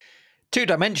Two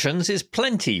dimensions is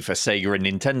plenty for Sega and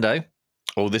Nintendo.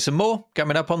 All this and more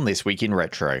coming up on This Week in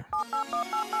Retro.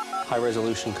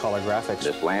 High-resolution color graphics.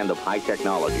 This land of high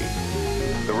technology.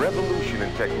 The revolution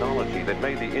in technology that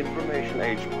made the information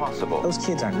age possible. Those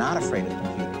kids are not afraid of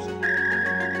computers.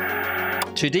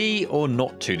 2D or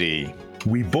not 2D?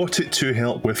 We bought it to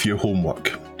help with your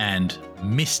homework. And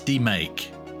Misty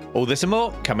Make. All this and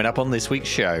more coming up on this week's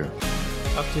show.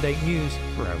 Up-to-date news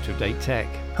for out-of-date tech.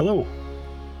 Hello.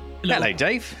 Hello,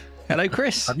 Dave. Hello,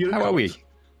 Chris. How are we?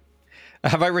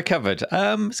 Have I recovered?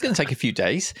 It's going to take a few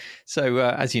days. So,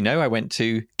 as you know, I went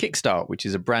to Kickstart, which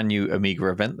is a brand new Amiga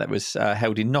event that was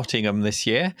held in Nottingham this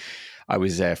year. I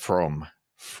was there from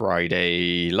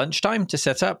Friday lunchtime to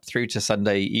set up through to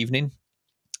Sunday evening.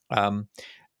 Well,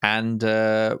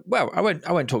 I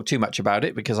won't talk too much about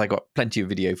it because I got plenty of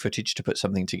video footage to put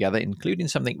something together, including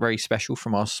something very special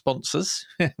from our sponsors,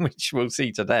 which we'll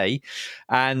see today.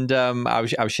 And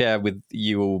I'll share with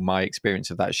you all my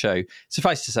experience of that show.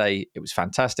 Suffice to say, it was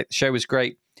fantastic. The show was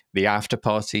great. The after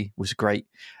party was great.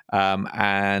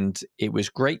 And it was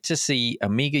great to see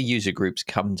Amiga user groups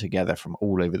come together from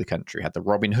all over the country. We had the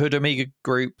Robin Hood Amiga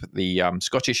group, the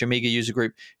Scottish Amiga user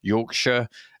group, Yorkshire,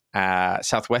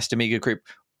 Southwest Amiga group,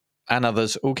 and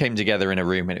others all came together in a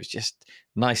room, and it was just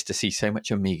nice to see so much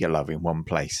Amiga love in one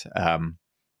place.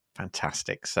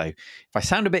 Fantastic. So if I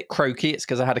sound a bit croaky, it's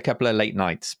because I had a couple of late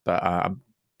nights, but I'm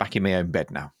back in my own bed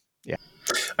now. Yeah.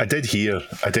 I did hear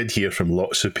from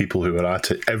lots of people who were at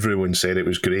it. Everyone said it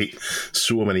was great.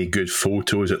 So many good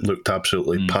photos. It looked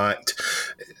absolutely packed.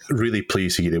 Really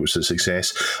pleased to hear it was a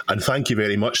success. And thank you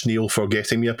very much, Neil, for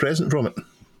getting me a present from it.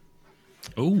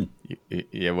 Oh,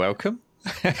 you're welcome.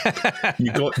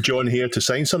 You got John here to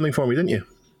sign something for me, didn't you?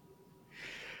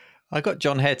 I got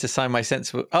John Hare to sign my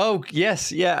Sensible... Oh,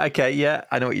 yes. Yeah, okay. Yeah,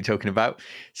 I know what you're talking about.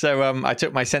 So I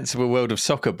took my Sensible World of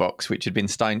Soccer box, which had been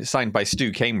signed by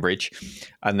Stu Cambridge,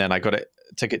 and then I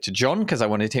took it to John because I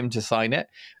wanted him to sign it.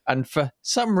 And for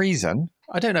some reason,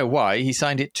 I don't know why, he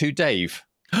signed it to Dave.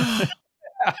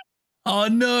 Oh,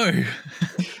 no.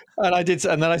 And I did,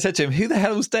 and then I said to him, "Who the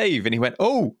hell's Dave?" And he went,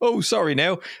 "Oh, sorry,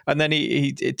 Neil." And then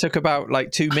it took about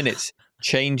like 2 minutes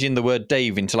changing the word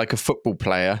Dave into like a football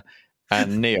player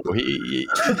and Neil. He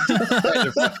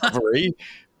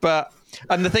but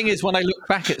and the thing is, when I look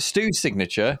back at Stu's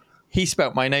signature, he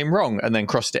spelt my name wrong and then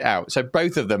crossed it out. So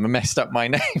both of them messed up my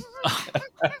name.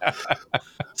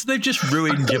 So they've just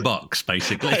ruined your box,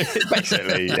 basically.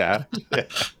 Basically, yeah.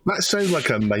 That sounds like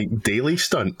a Mike Daly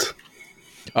stunt.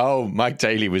 Oh, Mike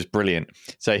Daly was brilliant.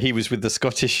 So he was with the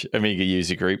Scottish Amiga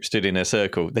user group, stood in a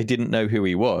circle. They didn't know who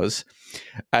he was.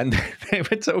 And they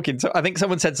were talking. I think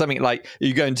someone said something like,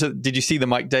 did you see the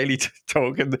Mike Daly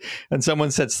talk? And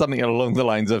someone said something along the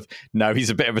lines of, no, he's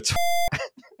a bit of a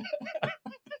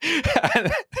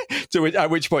at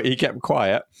which point he kept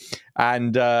quiet.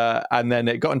 And then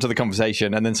it got into the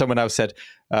conversation. And then someone else said,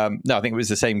 no, I think it was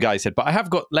the same guy, said, but I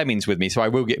have got Lemmings with me, so I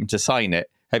will get him to sign it.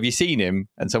 Have you seen him?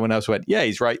 And someone else went, yeah,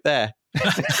 he's right there.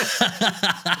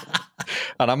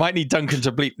 And I might need Duncan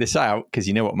to bleep this out because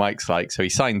you know what Mike's like. So he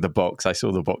signed the box. I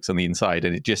saw the box on the inside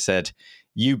and it just said,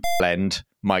 "You blend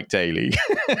Mike Daly."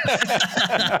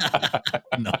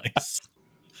 Nice.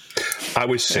 I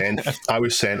was sent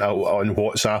out on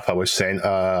WhatsApp. I was sent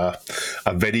a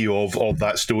video of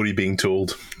that story being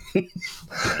told.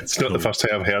 It's not the first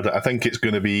time I've heard it. I think it's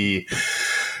going to be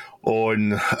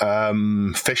on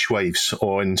Fishwives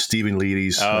on Stephen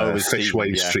Leary's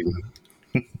Fishwives stream.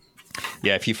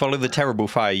 Yeah, if you follow the Terrible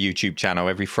Fire YouTube channel,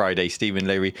 every Friday Stephen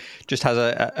Leary just has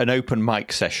an open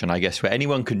mic session, I guess, where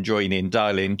anyone can join in,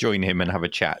 dial in, join him and have a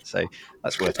chat. So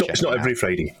that's worth checking out. It's not every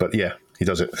Friday, but yeah, he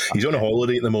does it. He's on a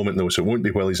holiday at the moment, though, so it won't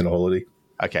be while he's on a holiday.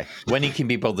 Okay. When he can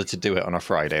be bothered to do it on a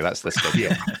Friday, that's the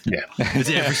schedule. Yeah. Is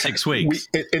it every 6 weeks?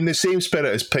 In the same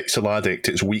spirit as Pixel Addict,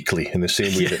 it's weekly, in the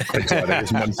same way that Pixel Addict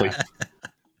is monthly.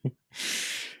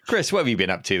 Chris, what have you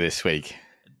been up to this week?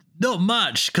 Not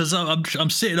much, because I'm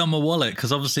sitting on my wallet,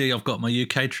 because obviously I've got my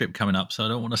UK trip coming up, so I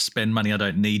don't want to spend money I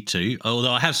don't need to.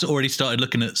 Although I have already started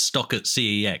looking at stock at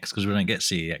CEX, because we don't get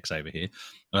CEX over here.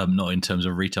 Not in terms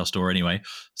of retail store anyway.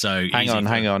 So hang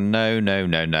on.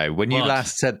 No. When you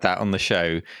last said that on the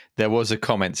show, there was a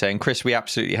comment saying, Chris, we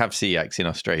absolutely have CEX in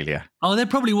Australia. Oh, there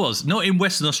probably was. Not in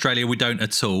Western Australia, we don't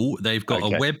at all. They've got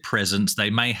a web presence. They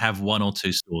may have 1 or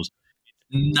 2 stores.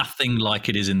 Nothing like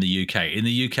it is in the UK. In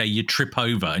the UK, you trip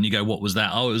over and you go, what was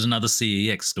that? Oh, it was another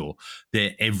CEX store.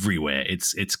 They're everywhere.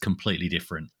 It's completely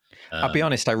different. I'll be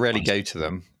honest, I rarely go to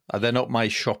them. They're not my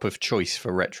shop of choice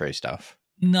for retro stuff.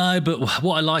 No, but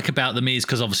what I like about them is,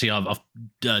 because obviously I've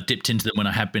dipped into them when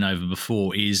I have been over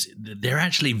before, is they're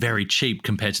actually very cheap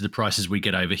compared to the prices we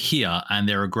get over here, and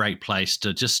they're a great place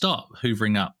to just start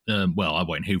hoovering up. Well, I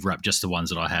won't hoover up just the ones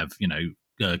that I have,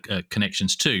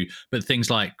 connections to, but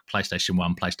things like PlayStation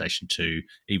 1, PlayStation 2,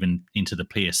 even into the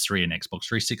PS3 and Xbox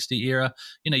 360 era,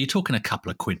 you're talking a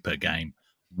couple of quid per game.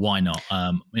 Why not?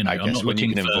 I'm not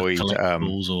looking for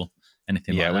collectibles or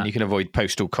anything like that. Yeah, when you can avoid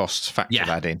postal costs, factor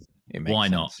that in. Why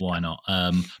not?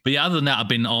 But yeah, other than that, I've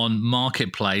been on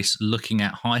Marketplace looking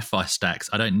at hi-fi stacks.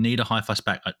 I don't need a hi-fi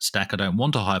stack. I don't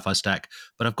want a hi-fi stack,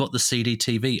 but I've got the CD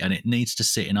TV and it needs to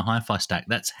sit in a hi-fi stack.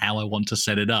 That's how I want to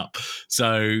set it up.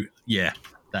 So yeah,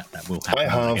 that will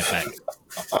happen.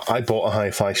 I bought a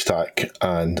hi-fi stack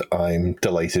and I'm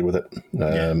delighted with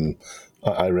it.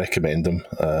 I recommend them.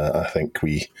 I think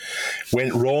we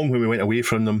went wrong when we went away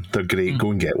from them. They're great.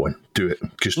 Go and get one. Do it.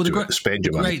 Just do it. Spend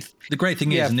your money. The great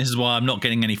thing is, and this is why I'm not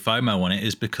getting any FOMO on it,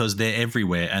 is because they're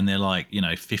everywhere and they're like,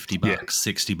 $50,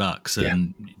 $60.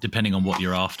 And depending on what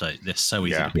you're after, they're so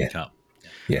easy to pick up.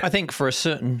 Yeah. I think for a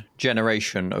certain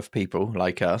generation of people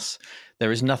like us,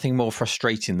 there is nothing more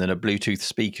frustrating than a Bluetooth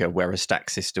speaker where a stack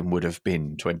system would have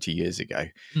been 20 years ago.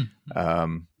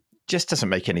 Just doesn't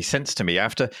make any sense to me.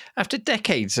 After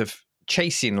decades of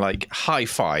chasing like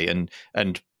hi-fi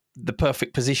and the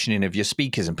perfect positioning of your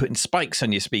speakers and putting spikes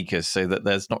on your speakers so that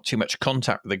there's not too much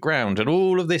contact with the ground and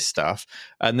all of this stuff,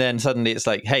 and then suddenly it's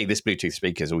like, hey, this Bluetooth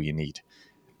speaker is all you need.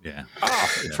 Yeah.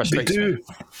 It frustrates me.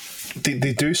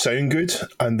 They do sound good,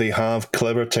 and they have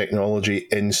clever technology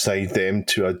inside them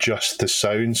to adjust the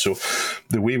sound. So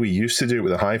the way we used to do it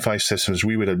with the hi-fi systems,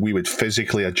 we would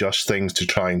physically adjust things to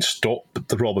try and stop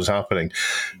the problems happening.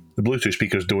 The Bluetooth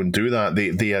speakers don't do that.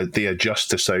 They adjust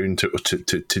the sound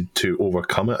to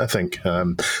overcome it. I think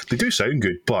they do sound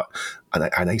good, but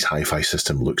a nice hi-fi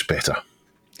system looks better.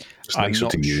 It's nicer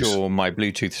to use. I'm not sure my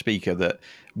Bluetooth speaker that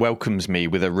welcomes me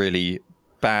with a really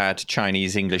bad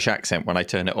Chinese English accent when I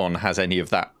turn it on has any of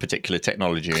that particular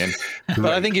technology in.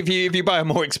 But I think if you buy a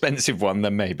more expensive one,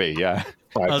 then maybe, yeah.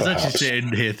 I was actually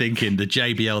sitting here thinking the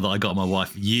JBL that I got my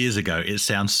wife years ago, it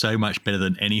sounds so much better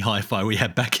than any hi-fi we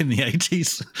had back in the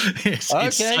 80s. It's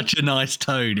such a nice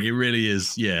tone. It really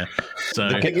is, yeah. So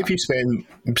I think if you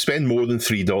spend more than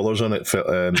 $3 on it,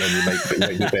 then you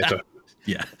might be better.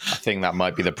 Yeah, I think that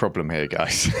might be the problem here,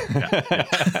 guys.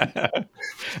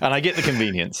 And I get the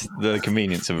convenience. The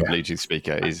convenience of a Bluetooth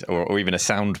speaker is, or even a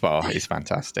sound bar, is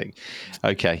fantastic.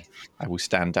 Okay, I will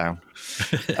stand down.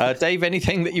 Dave,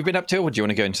 anything that you've been up to, or do you want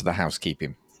to go into the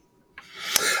housekeeping?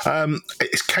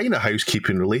 It's kind of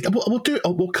housekeeping related.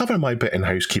 We'll cover my bit in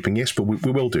housekeeping, yes, but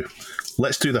we will do.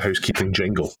 Let's do the housekeeping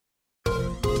jingle.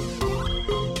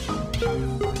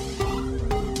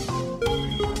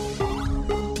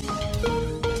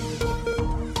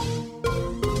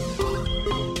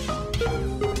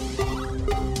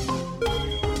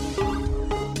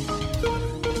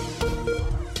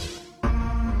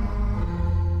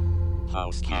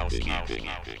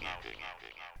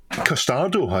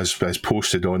 Costardo has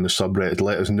posted on the subreddit to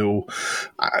let us know.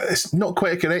 It's not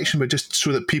quite a connection, but just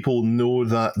so that people know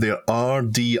that there are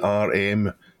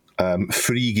DRM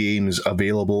free games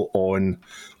available on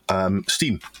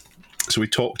Steam. So we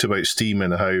talked about Steam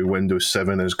and how Windows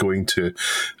 7 is going to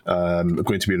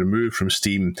be removed from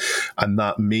Steam, and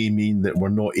that may mean that we're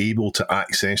not able to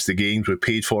access the games we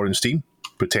paid for in Steam.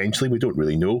 Potentially, we don't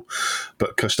really know.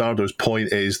 But Costardo's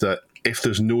point is that if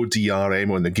there's no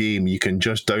DRM on the game, you can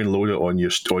just download it on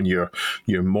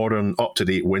your modern,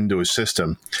 up-to-date Windows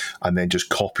system, and then just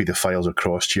copy the files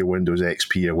across to your Windows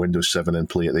XP or Windows 7 and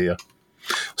play it there.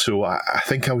 So I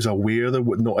think I was aware that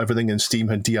not everything in Steam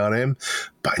had DRM,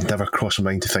 but it never crossed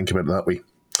my mind to think about it that way.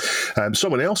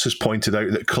 Someone else has pointed out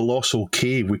that Colossal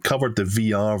Cave, we covered the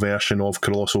VR version of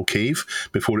Colossal Cave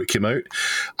before it came out.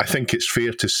 I think it's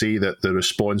fair to say that the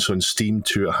response on Steam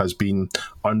to it has been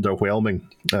underwhelming.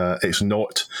 It's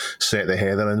not set the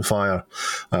heather on fire.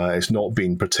 It's not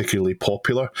been particularly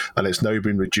popular, and it's now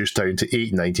been reduced down to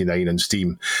 $8.99 on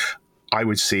Steam. I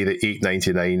would say that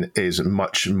 $8.99 is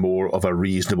much more of a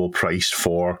reasonable price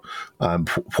for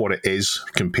what it is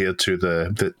compared to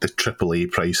the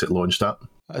AAA price it launched at.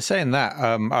 Saying that,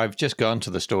 I've just gone to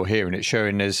the store here and it's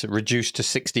showing as reduced to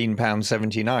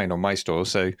 £16.79 on my store.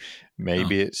 So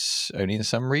maybe it's only in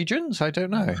some regions. I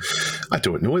don't know. I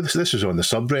don't know. This was on the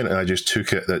subreddit, and I just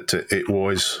took it that it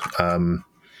was.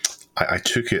 I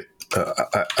took it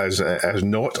as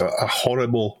not a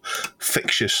horrible,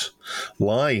 fictitious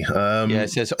lie. Yeah, it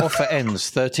says offer ends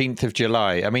 13th of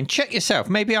July. I mean, check yourself.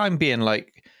 Maybe I'm being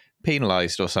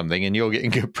penalised or something, and you're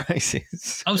getting good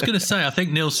prices. I was going to say, I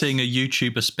think Neil's seeing a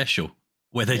YouTuber special.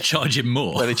 Where they charge him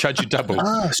more. Where they charge you double.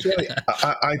 Sorry.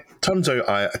 I turns out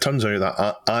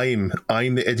that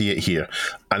I'm the idiot here,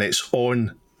 and it's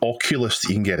on Oculus that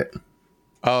you can get it.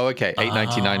 Oh, okay.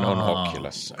 $8.99 on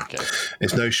Oculus. Okay.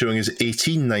 It's now showing as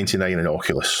 $18.99 on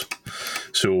Oculus.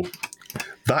 So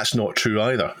that's not true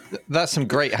either. That's some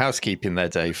great housekeeping there,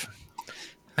 Dave.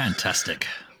 Fantastic.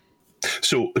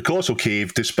 So the Colossal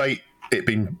Cave, despite it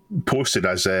being posted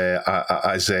as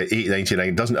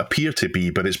 $8.99, doesn't appear to be,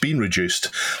 but it's been reduced,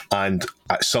 and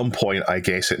at some point I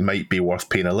guess it might be worth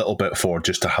paying a little bit for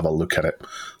just to have a look at it.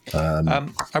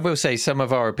 I will say some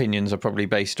of our opinions are probably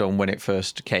based on when it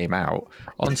first came out.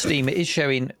 On Steam, it is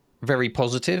showing very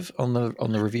positive on the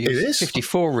reviews. It is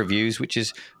 54 reviews, which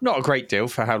is not a great deal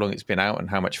for how long it's been out and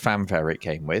how much fanfare it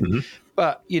came with. Mm-hmm.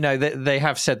 But they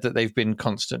have said that they've been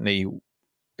constantly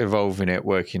evolving it,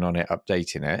 working on it,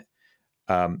 updating it.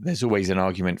 There's always an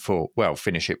argument for, well,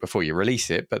 finish it before you release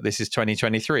it, but this is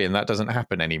 2023 and that doesn't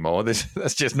happen anymore.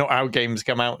 That's just not how games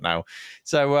come out now.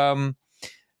 So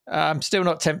I'm still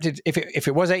not tempted. If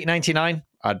it was $8.99,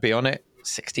 I'd be on it.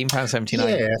 £16.79.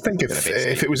 Yeah, I think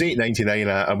if it was $8.99,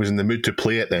 I was in the mood to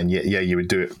play it. Then yeah, you would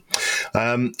do it.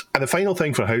 And the final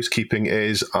thing for housekeeping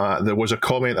is there was a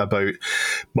comment about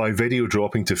my video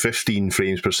dropping to 15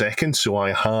 frames per second. So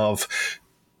I have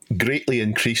greatly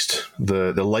increased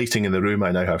the lighting in the room.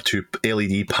 I now have 2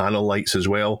 LED panel lights as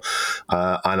well,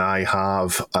 and I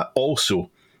have also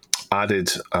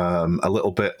added a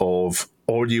little bit of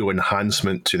audio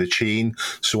enhancement to the chain,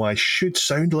 so I should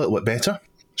sound a little bit better.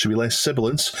 Should be less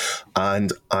sibilance,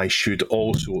 and I should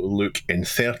also look in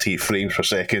 30 frames per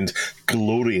second.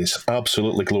 Glorious,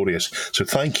 absolutely glorious. So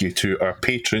thank you to our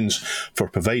patrons for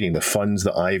providing the funds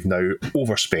that I've now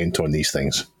overspent on these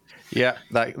things. Yeah,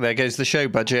 there goes the show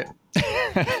budget.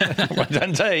 Well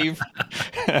done, Dave.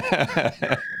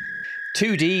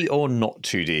 2D or not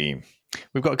 2D?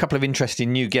 We've got a couple of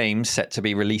interesting new games set to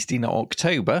be released in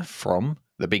October from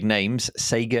the big names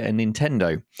Sega and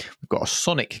Nintendo. We've got a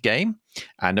Sonic game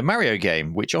and a Mario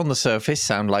game, which on the surface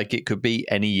sound like it could be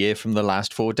any year from the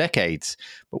last 4 decades.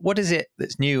 But what is it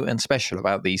that's new and special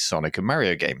about these Sonic and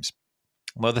Mario games?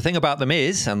 Well, the thing about them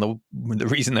is, and the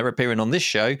reason they're appearing on this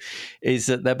show, is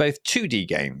that they're both 2D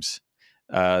games.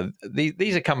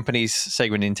 These are companies,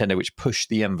 Sega and Nintendo, which push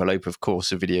the envelope, of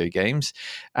course, of video games,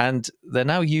 and they're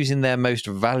now using their most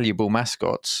valuable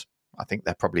mascots. I think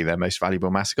they're probably their most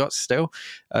valuable mascots still,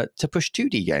 to push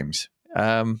 2D games.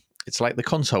 It's like the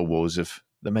console wars of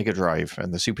the Mega Drive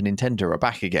and the Super Nintendo are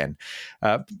back again.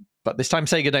 But this time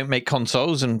Sega don't make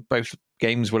consoles, and both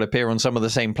games will appear on some of the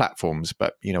same platforms,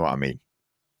 but you know what I mean.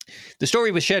 The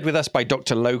story was shared with us by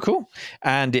Dr. Local,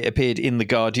 and it appeared in The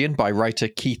Guardian by writer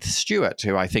Keith Stewart,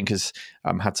 who I think has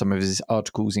had some of his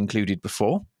articles included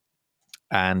before.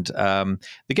 And the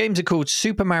games are called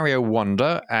Super Mario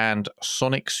Wonder and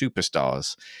Sonic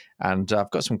Superstars. And I've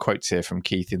got some quotes here from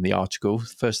Keith in the article.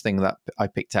 First thing that I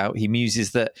picked out, he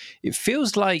muses that it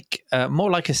feels like more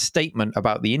like a statement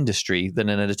about the industry than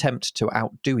an attempt to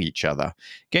outdo each other.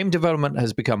 Game development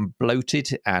has become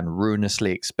bloated and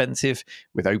ruinously expensive,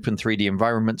 with open 3D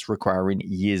environments requiring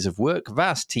years of work,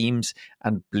 vast teams,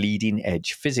 and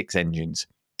bleeding-edge physics engines.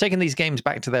 Taking these games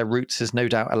back to their roots has no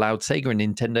doubt allowed Sega and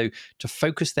Nintendo to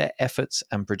focus their efforts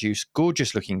and produce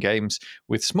gorgeous-looking games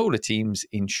with smaller teams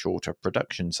in shorter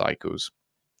production cycles.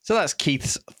 So that's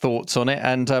Keith's thoughts on it,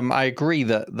 and I agree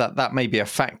that may be a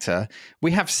factor.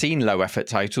 We have seen low-effort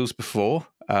titles before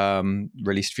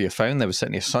released for your phone. There was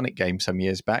certainly a Sonic game some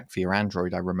years back for your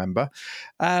Android, I remember.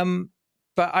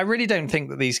 But I really don't think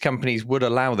that these companies would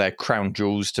allow their crown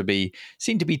jewels to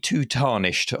seem to be too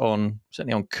tarnished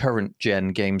certainly on current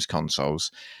gen games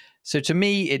consoles. So to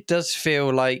me, it does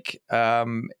feel like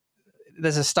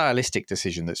there's a stylistic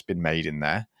decision that's been made in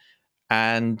there,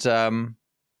 and done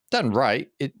right,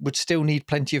 it would still need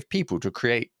plenty of people to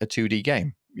create a 2D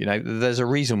game. You know, there's a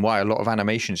reason why a lot of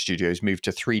animation studios move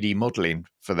to 3D modeling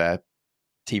for their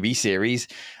TV series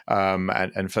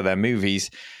and for their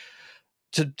movies.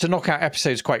 To knock out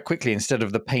episodes quite quickly instead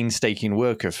of the painstaking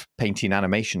work of painting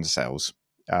animation cells.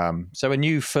 So a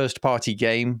new first-party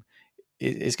game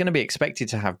is going to be expected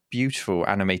to have beautiful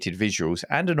animated visuals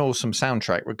and an awesome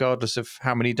soundtrack, regardless of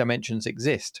how many dimensions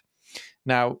exist.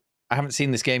 Now, I haven't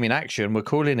seen this game in action. We're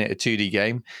calling it a 2D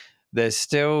game. There's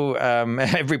still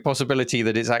every possibility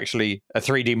that it's actually a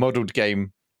 3D modeled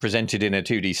game presented in a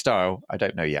 2D style. I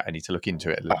don't know yet. I need to look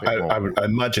into it a little bit more. I would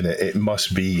imagine it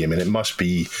must be. I mean, it must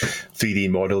be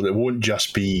 3D modeled. It won't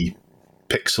just be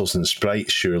pixels and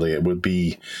sprites, surely. It would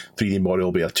be 3D model,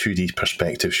 will be a 2D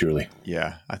perspective, surely.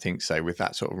 Yeah, I think so, with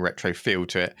that sort of retro feel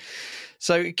to it.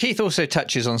 So Keith also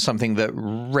touches on something that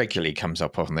regularly comes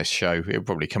up on this show. It'll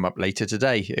probably come up later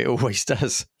today. It always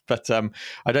does. But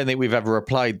I don't think we've ever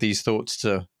applied these thoughts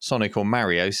to Sonic or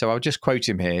Mario, so I'll just quote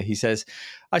him here. He says,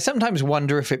 "I sometimes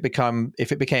wonder if it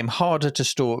became harder to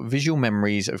store visual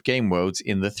memories of game worlds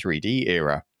in the 3D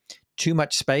era. Too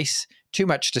much space, too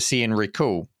much to see and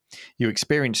recall. You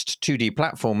experienced 2D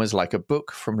platformers like a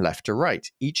book from left to right,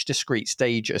 each discrete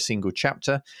stage a single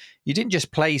chapter. You didn't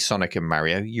just play Sonic and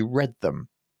Mario, you read them.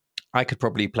 I could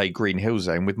probably play Green Hill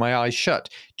Zone with my eyes shut,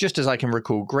 just as I can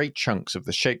recall great chunks of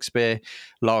the Shakespeare,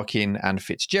 Larkin, and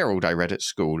Fitzgerald I read at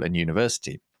school and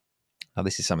university." Now,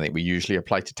 this is something we usually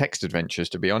apply to text adventures,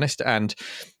 to be honest, and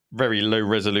very low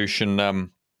resolution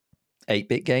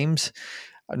 8-bit games.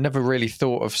 I never really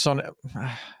thought of Sonic.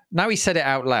 Now he said it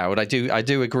out loud, I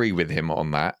do agree with him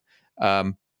on that.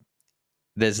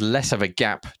 There's less of a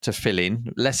gap to fill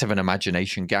in, less of an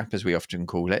imagination gap, as we often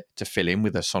call it, to fill in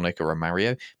with a Sonic or a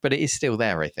Mario, but it is still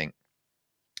there, I think.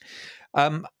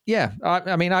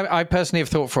 I personally have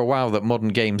thought for a while that modern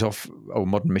games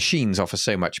modern machines offer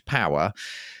so much power.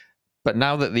 But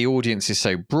now that the audience is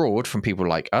so broad, from people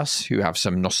like us who have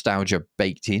some nostalgia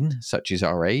baked in, such as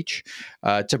our age,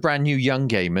 to brand new young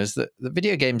gamers, that the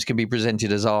video games can be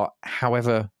presented as art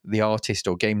however the artist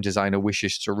or game designer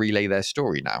wishes to relay their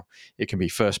story now. It can be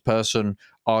first person,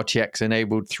 RTX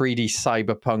enabled, 3D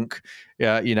cyberpunk,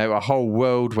 a whole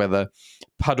world where the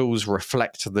puddles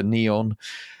reflect the neon.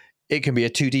 It can be a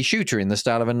 2D shooter in the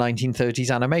style of a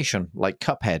 1930s animation, like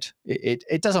Cuphead.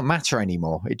 It doesn't matter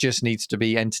anymore. It just needs to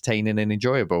be entertaining and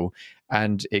enjoyable,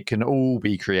 and it can all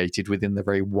be created within the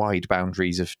very wide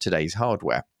boundaries of today's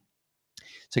hardware.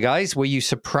 So, guys, were you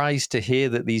surprised to hear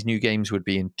that these new games would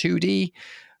be in 2D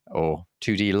or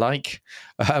 2D-like?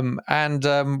 While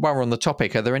we're on the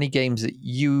topic, are there any games that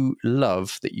you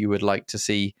love that you would like to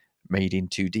see made in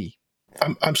 2D?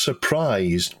 I'm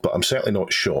surprised, but I'm certainly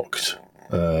not shocked.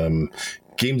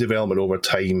 Game development over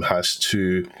time has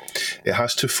to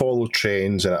follow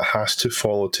trends, and it has to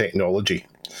follow technology.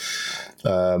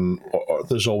 Or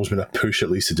there's always been a push,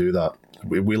 at least, to do that.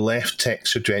 We left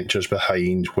text adventures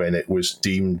behind when it was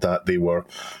deemed that they were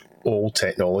old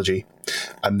technology,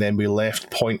 and then we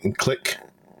left point and click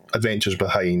adventures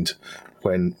behind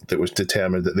when it was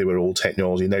determined that they were old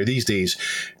technology. Now, these days,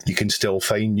 you can still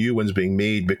find new ones being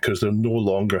made because they're no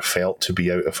longer felt to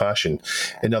be out of fashion.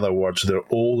 In other words, they're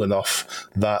old enough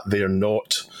that they're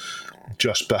not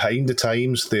just behind the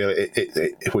times.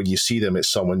 When you see them, it's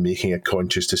someone making a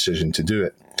conscious decision to do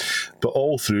it. But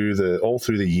all through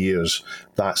the years,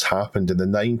 that's happened. In the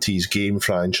 90s, game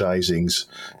franchisings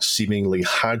seemingly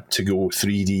had to go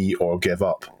 3D or give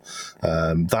up.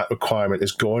 That requirement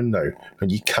is gone now,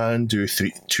 and you can do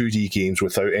 2D games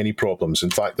without any problems.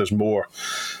 In fact, there's more.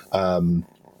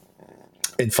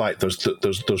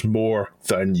 There's more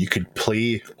than you could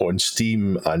play on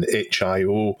Steam and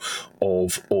itch.io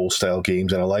of old-style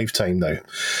games in a lifetime now.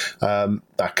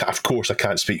 Of course, I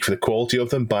can't speak for the quality of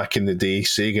them. Back in the day,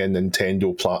 Sega and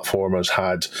Nintendo platformers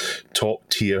had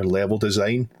top-tier level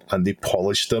design, and they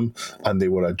polished them, and they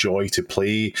were a joy to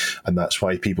play, and that's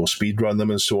why people speedrun them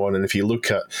and so on. And if you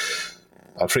look at,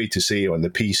 I'm afraid to say, on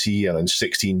the PC and on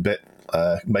 16-bit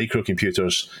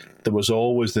microcomputers, there was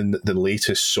always the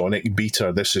latest Sonic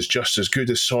beta. This is just as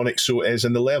good as Sonic, so it is,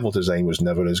 and the level design was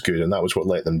never as good, and that was what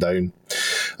let them down.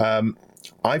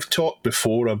 I've talked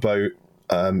before about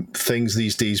things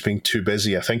these days being too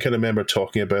busy. I think I remember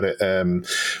talking about it.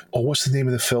 What's the name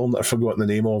of the film that I've forgotten the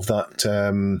name of?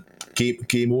 That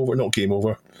Game Over? Not Game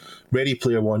Over. Ready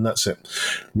Player One, that's it.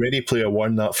 Ready Player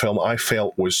One, that film, I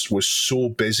felt was so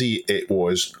busy, it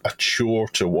was a chore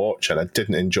to watch, and I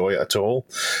didn't enjoy it at all.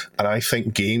 And I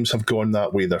think games have gone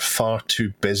that way. They're far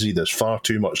too busy. There's far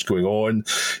too much going on.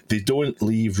 They don't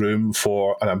leave room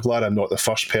for, and I'm glad I'm not the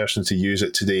first person to use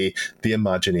it today, the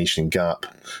imagination gap.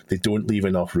 They don't leave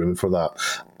enough room for that.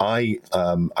 I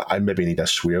maybe need a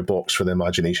swear box for the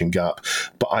imagination gap,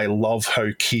 but I love how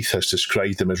Keith has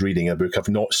described them as reading a book. I've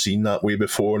not seen that way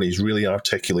before, and he's really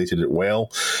articulated it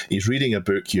well. He's reading a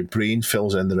book, your brain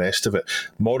fills in the rest of it.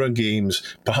 Modern games,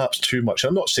 perhaps too much.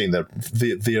 I'm not saying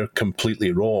they're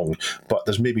completely wrong, but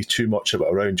there's maybe too much of it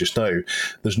around just now.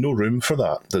 There's no room for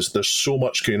that. There's so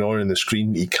much going on in the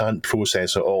screen, you can't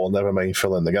process it all, never mind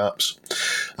fill in the gaps.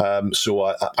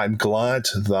 So I'm glad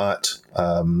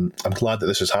that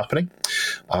this is happening,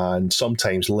 and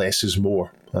sometimes less is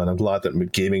more. And I'm glad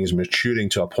that gaming is maturing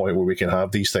to a point where we can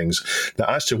have these things. Now,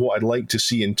 as to what I'd like to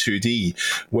see in 2D,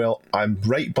 well, I'm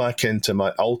right back into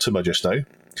my Ultima just now.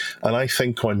 And I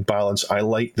think on balance, I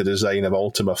like the design of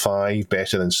Ultima 5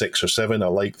 better than 6 or 7. I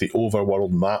like the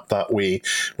overworld map that way,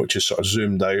 which is sort of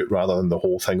zoomed out rather than the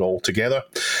whole thing all together.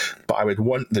 But I would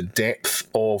want the depth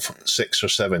of 6 or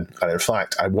 7. And in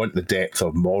fact, I want the depth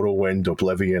of Morrowind,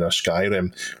 Oblivion, or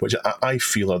Skyrim, which I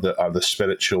feel are the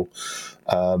spiritual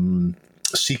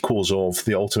sequels of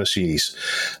the Ultima series.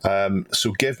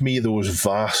 So give me those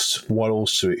vast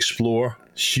worlds to explore,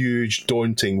 huge,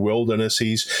 daunting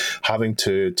wildernesses, having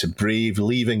to brave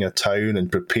leaving a town and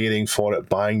preparing for it,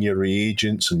 buying your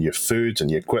reagents and your food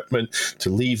and your equipment to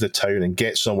leave the town and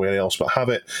get somewhere else, but have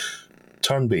it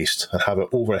turn-based and have it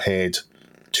overhead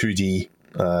 2D.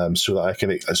 So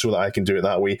that I can do it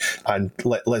that way, and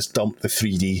let's dump the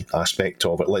 3D aspect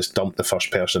of it. Let's dump the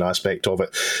first-person aspect of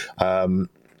it.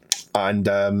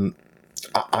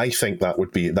 I think that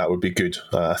would be good.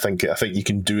 I think you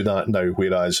can do that now,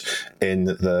 whereas in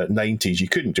the 90s you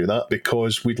couldn't do that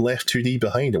because we'd left 2D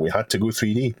behind and we had to go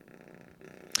 3D.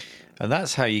 And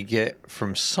that's how you get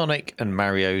from Sonic and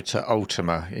Mario to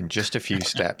Ultima in just a few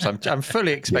steps. I'm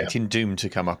fully expecting Doom to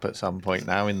come up at some point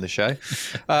now in the show.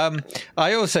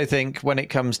 I also think when it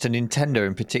comes to Nintendo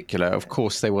in particular, of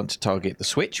course, they want to target the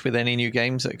Switch with any new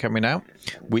games that are coming out,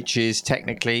 which is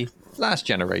technically last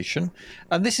generation.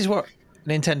 And this is what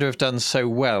Nintendo have done so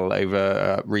well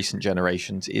over recent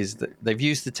generations, is that they've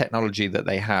used the technology that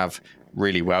they have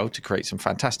really well to create some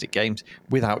fantastic games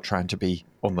without trying to be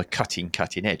on the cutting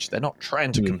edge. They're not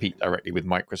trying to compete directly with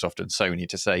Microsoft and Sony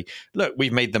to say, look,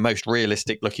 we've made the most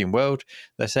realistic looking world.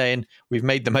 They're saying we've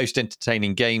made the most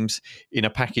entertaining games in a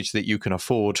package that you can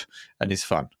afford and is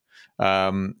fun.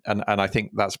 And I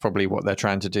think that's probably what they're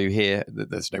trying to do here.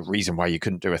 There's no reason why you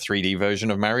couldn't do a 3D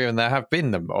version of Mario, and there have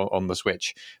been them on the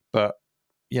Switch. But,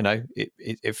 you know,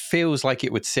 it feels like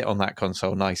it would sit on that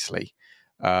console nicely,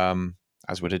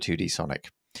 as would a 2D Sonic.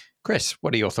 Chris,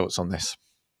 what are your thoughts on this?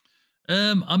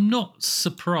 I'm not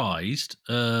surprised,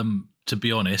 to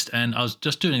be honest. And I was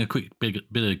just doing a quick bit of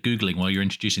Googling while you're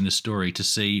introducing the story to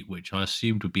see, which I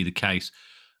assumed would be the case,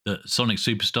 that Sonic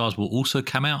Superstars will also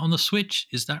come out on the Switch.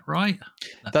 Is that right?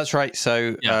 That's right.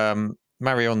 So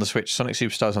Mario on the Switch, Sonic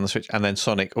Superstars on the Switch, and then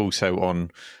Sonic also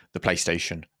on the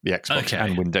PlayStation, the Xbox,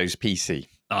 and Windows PC.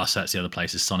 Oh, so that's the other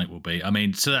places Sonic will be. I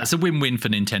mean, so that's a win-win for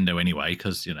Nintendo anyway,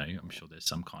 because, you know, I'm sure there's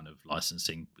some kind of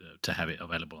licensing to have it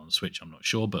available on the Switch. I'm not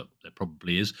sure, but there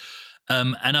probably is.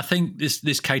 And I think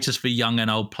this caters for young and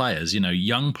old players. You know,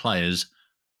 young players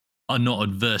are not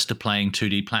adverse to playing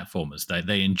 2D platformers.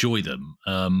 They enjoy them.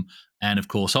 And of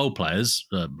course, old players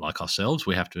like ourselves,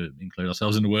 we have to include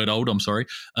ourselves in the word old, I'm sorry.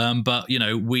 But, you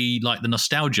know, we like the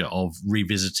nostalgia of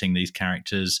revisiting these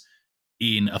characters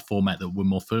in a format that we're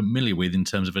more familiar with in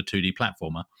terms of a 2D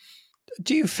platformer.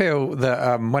 Do you feel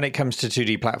that when it comes to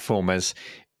 2D platformers,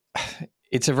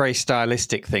 it's a very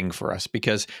stylistic thing for us,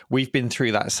 because we've been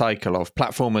through that cycle of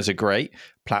platformers are great,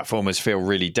 platformers feel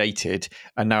really dated,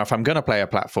 and now if I'm going to play a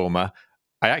platformer,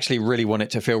 I actually really want it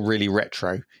to feel really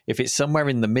retro. If it's somewhere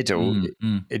in the middle,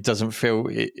 it doesn't feel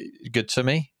good to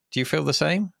me. Do you feel the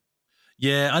same?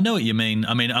 Yeah, I know what you mean.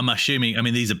 I mean, I'm assuming,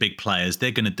 these are big players.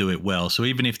 They're going to do it well. So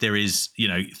even if there is,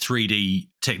 3D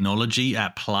technology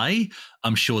at play,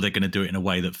 I'm sure they're going to do it in a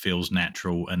way that feels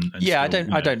natural. And yeah,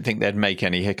 still, I don't think they'd make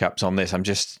any hiccups on this. I'm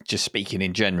just speaking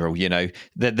in general. You know,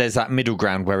 there's that middle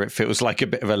ground where it feels like a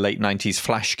bit of a late 90s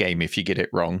Flash game if you get it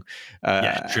wrong.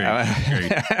 True.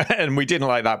 And we didn't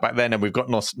like that back then, and we've got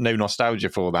no nostalgia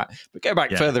for that. But go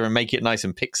back further and make it nice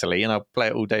and pixely, and I'll play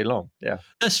it all day long. Yeah,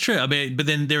 that's true. I mean, but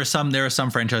then there are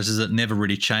some franchises that never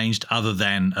really changed, other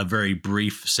than a very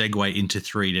brief segue into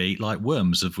 3D, like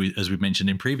Worms, as we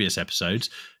mentioned in previous episodes,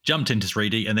 jumped into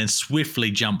 3D and then swiftly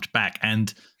jumped back,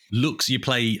 and you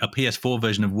play a PS4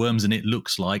 version of Worms and it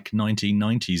looks like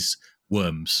 1990s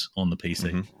Worms on the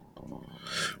PC.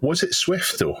 Mm-hmm. Was it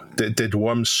swift though? Did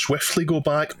Worms swiftly go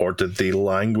back, or did they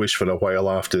languish for a while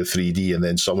after the 3D and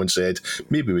then someone said,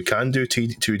 maybe we can do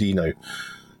 2D now?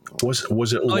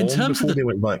 Was it long before they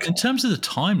went back? In terms of the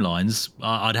timelines,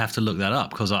 I'd have to look that up,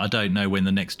 because I don't know when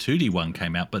the next 2D one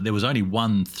came out, but there was only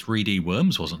one 3D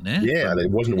Worms, wasn't there? Yeah, and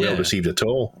it wasn't well received at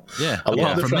all. Yeah,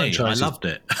 apart from me, I loved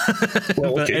it.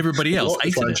 Well, but everybody else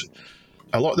hated it.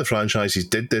 A lot of the franchises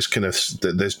did this kind of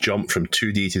this jump from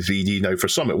 2D to 3D. Now, for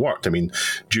some it worked. I mean,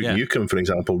 Duke Nukem, for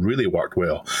example, really worked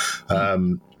well.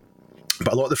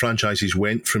 But a lot of the franchises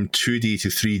went from 2D to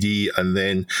 3D, and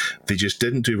then they just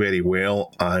didn't do very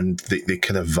well, and they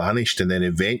kind of vanished. And then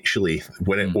eventually,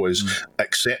 when it was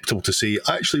acceptable to say,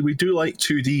 actually, we do like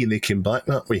 2D, and they came back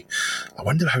that way. I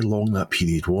wonder how long that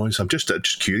period was. I'm just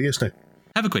curious now.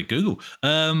 Have a quick Google.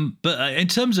 But in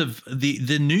terms of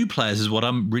the new players is what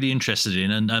I'm really interested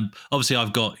in. And obviously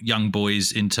I've got young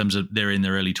boys in terms of they're in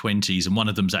their early 20s, and one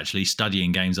of them's actually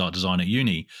studying games art design at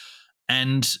uni.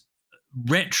 And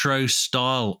retro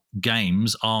style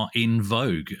games are in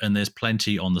vogue, and there's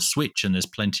plenty on the Switch and there's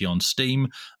plenty on Steam.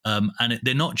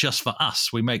 They're not just for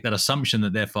us. We make that assumption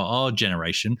that they're for our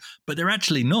generation, but they're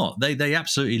actually not. They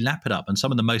absolutely lap it up. And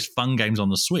some of the most fun games on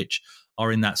the Switch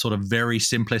are in that sort of very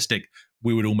simplistic,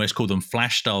 we would almost call them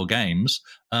flash style games,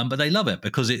 but they love it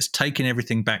because it's taking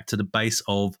everything back to the base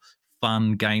of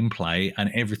fun gameplay and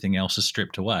everything else is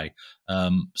stripped away.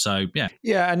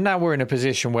 Yeah, and now we're in a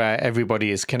position where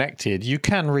everybody is connected. You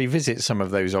can revisit some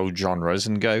of those old genres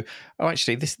and go, oh,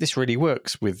 actually, this really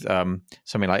works with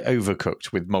something like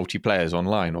Overcooked with multiplayers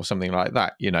online or something like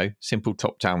that. Simple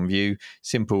top-down view,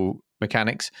 simple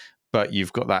mechanics, but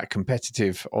you've got that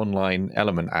competitive online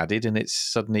element added, and it's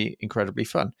suddenly incredibly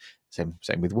fun. Same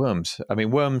with Worms. I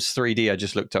mean, Worms 3D, I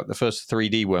just looked up. The first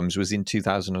 3D Worms was in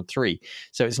 2003.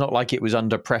 So it's not like it was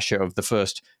under pressure of the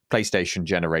first PlayStation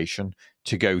generation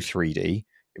to go 3D.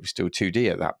 It was still 2D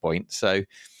at that point. So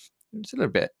it's a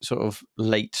little bit sort of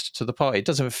late to the party.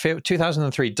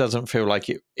 2003 doesn't feel like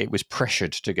it was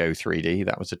pressured to go 3D.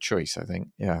 That was a choice, I think.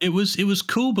 Yeah. It was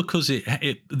cool because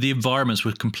the environments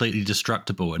were completely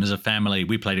destructible. And as a family,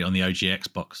 we played it on the OG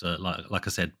Xbox, like I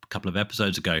said a couple of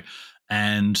episodes ago.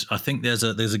 And I think there's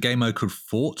a game mode called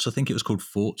Forts. I think it was called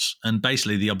Forts. And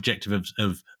basically the objective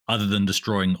of other than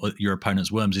destroying your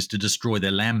opponent's worms is to destroy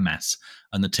their land mass.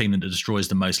 And the team that destroys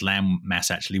the most land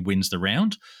mass actually wins the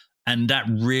round. And that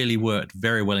really worked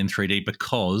very well in 3D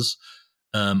because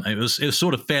it was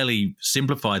sort of fairly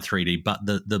simplified 3D, but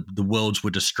the worlds were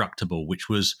destructible, which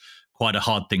was quite a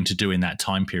hard thing to do in that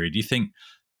time period. You think,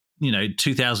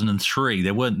 2003,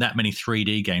 there weren't that many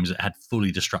 3D games that had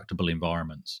fully destructible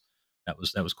environments. That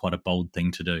was quite a bold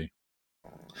thing to do.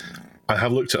 I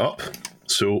have looked it up.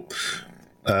 So,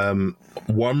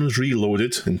 Worms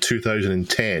Reloaded in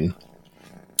 2010,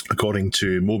 according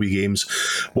to Moby Games,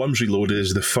 Worms Reloaded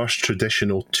is the first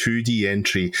traditional 2D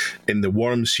entry in the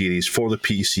Worms series for the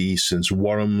PC since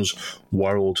Worms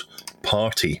World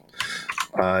Party.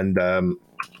 And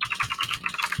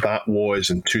that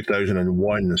was in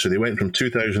 2001. So they went from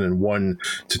 2001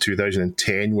 to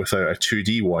 2010 without a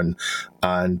 2D one,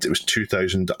 and it was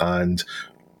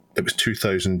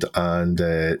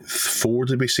 2004,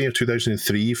 did we say, or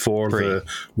 2003 for the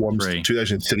Worms?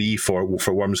 2003 for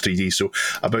Worms 3D. So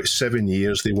about 7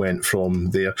 years they went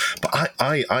from there. But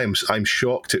I'm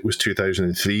shocked it was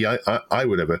 2003. I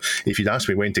would have, if you'd asked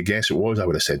me when to guess it was, I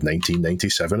would have said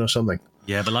 1997 or something.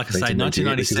 Yeah, but like I say,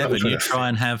 1997. You try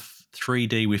and have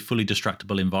 3D with fully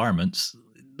destructible environments.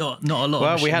 Not a lot.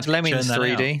 Well, we had Lemmings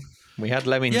 3D. We had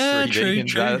Lemmings 3D.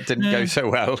 True. That didn't go so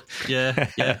well. Yeah.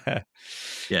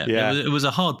 It was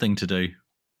a hard thing to do.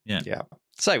 Yeah.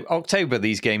 So October,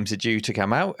 these games are due to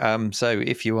come out. So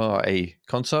if you are a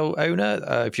console owner,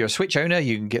 if you're a Switch owner,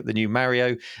 you can get the new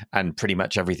Mario, and pretty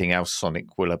much everything else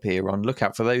Sonic will appear on. Look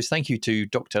out for those. Thank you to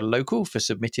Dr. Local for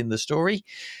submitting the story.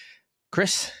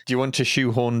 Chris, do you want to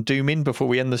shoehorn Doom in before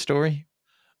we end the story?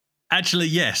 Actually,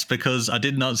 yes, because I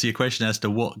didn't answer your question as to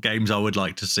what games I would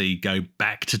like to see go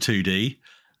back to 2D.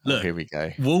 Look, here we go.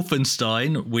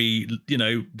 Wolfenstein, we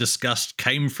discussed,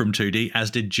 came from 2D,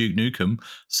 as did Duke Nukem.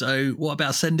 So what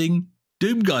about sending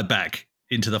Doom Guy back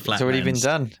into the flatlands? It's already been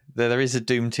done. There is a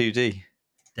Doom 2D.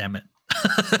 Damn it.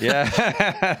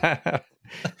 Yeah.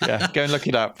 Yeah, go and look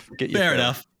it up.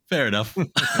 Fair enough.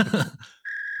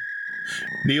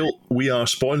 Neil, we are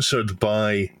sponsored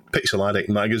by Pixel Addict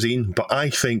magazine, but I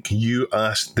think you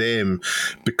asked them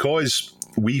because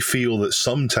we feel that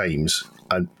sometimes,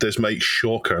 and this might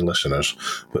shock our listeners,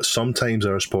 but sometimes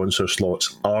our sponsor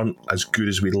slots aren't as good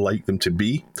as we'd like them to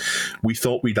be. We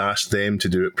thought we'd ask them to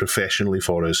do it professionally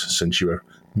for us since you were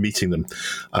meeting them.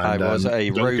 And, I was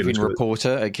a roving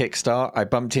reporter at Kickstart. I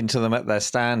bumped into them at their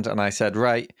stand and I said,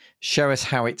 right, show us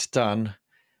how it's done.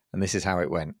 And this is how it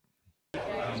went.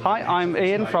 Hi, I'm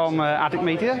Ian from Addict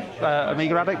Media,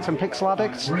 Amiga Addict and Pixel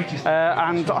Addict,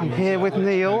 and I'm here with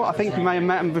Neil. I think you may have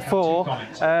met him before,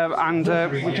 and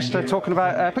we're just talking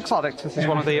about Pixel Addict. This is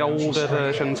one of the older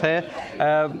versions here.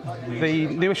 The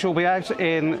new issue will be out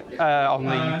on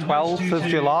the 12th of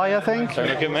July, I think. Don't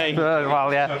look at me.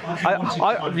 Well,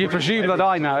 yeah. You presume that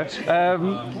I know.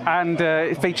 And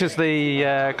it features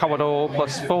the Commodore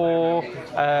Plus 4.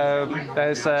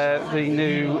 There's the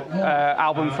new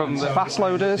album from the Fast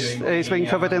Loaders. Monsters is being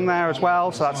covered in there as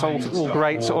well. So that's all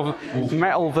great sort of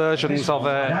metal versions of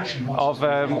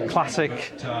classic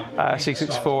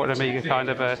C64 and Amiga kind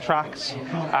of tracks.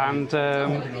 And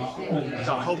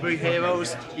Homebrew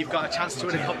Heroes, you've got a chance to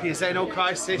win a copy of Xeno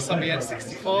Crisis on the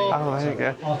N64. Oh, there you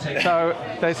go. So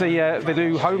there's the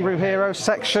new Homebrew Heroes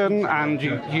section, and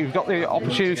you've got the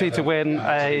opportunity to win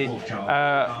a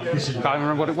can't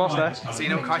remember what it was there.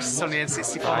 Xeno Crisis on the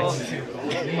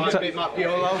N64. Might be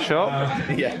all over. Sure.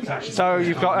 Yeah. So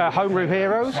you've got Homebrew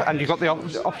Heroes, and you've got the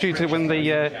opportunity to win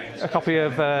a copy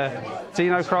of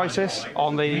Xeno Crisis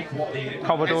on the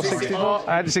Commodore 64.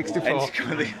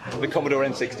 N64. The Commodore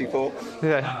N64.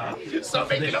 Yeah. Stop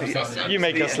making up. You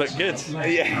make us look good.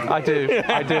 Yeah. I do.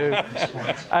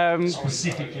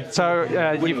 So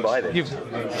Wouldn't buy this.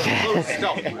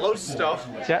 Loads of stuff.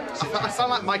 Yeah. I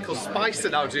sound like Michael Spicer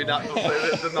now doing that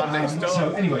for the man next door.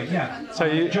 So anyway, yeah. So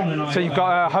you've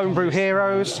got Homebrew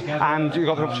Heroes, and you've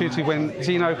got the opportunity to win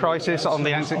Xeno Crisis on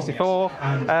the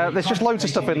N64. There's just loads of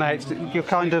stuff in there. It's your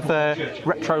kind of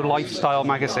retro lifestyle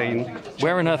magazine.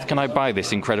 Where on earth can I buy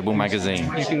this incredible magazine?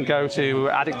 You can go to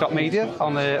addict.media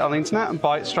on the internet and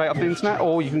buy it straight off the internet,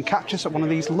 or you can catch us at one of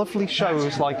these lovely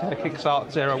shows like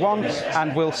Kickstart 01,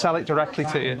 and we'll sell it directly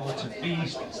to you.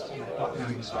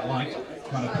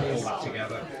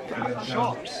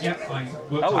 Shops.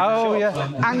 Oh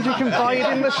yeah, and you can buy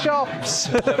it in the shops.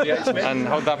 And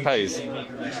hold that pose.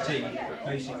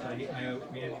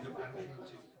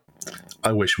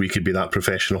 I wish we could be that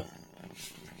professional.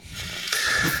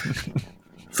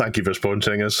 Thank you for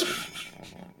sponsoring us.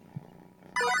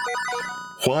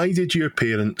 Why did your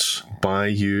parents buy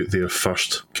you their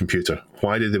first computer?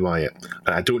 Why did they buy it?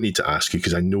 And I don't need to ask you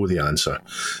because I know the answer.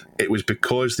 It was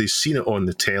because they've seen it on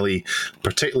the telly,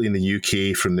 particularly in the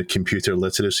UK from the Computer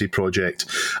Literacy Project,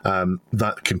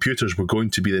 that computers were going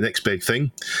to be the next big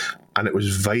thing. And it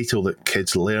was vital that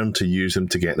kids learn to use them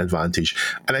to get an advantage.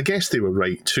 And I guess they were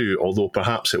right too, although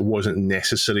perhaps it wasn't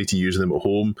necessary to use them at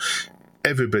home.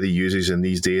 Everybody uses them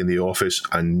these days in the office,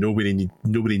 and nobody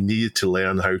needed to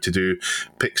learn how to do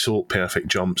pixel perfect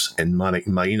jumps in Manic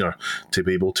Miner to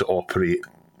be able to operate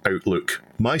Outlook.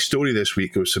 My story this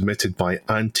week was submitted by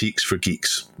Antiques for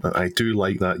Geeks. I do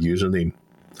like that username.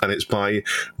 And it's by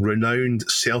renowned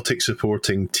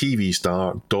Celtic-supporting TV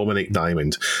star Dominic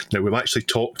Diamond. Now, we've actually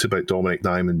talked about Dominic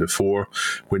Diamond before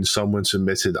when someone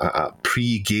submitted a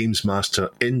pre-Games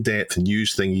Master in-depth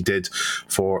news thing he did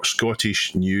for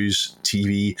Scottish News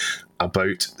TV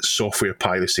about software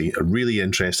piracy. A really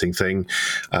interesting thing.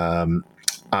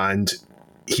 And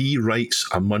he writes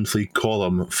a monthly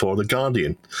column for The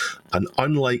Guardian. And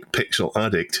unlike Pixel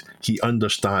Addict, he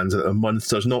understands that a month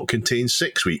does not contain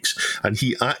 6 weeks, and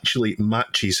he actually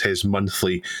matches his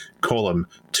monthly column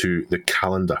to the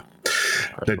calendar.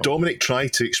 Now, Dominic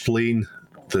tried to explain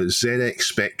the ZX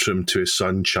Spectrum to his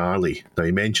son Charlie. Now,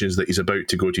 he mentions that he's about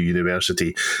to go to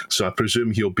university, so I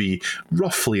presume he'll be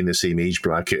roughly in the same age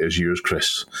bracket as yours,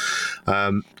 Chris.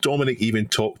 Dominic even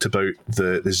talked about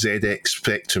the ZX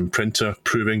Spectrum printer,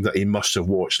 proving that he must have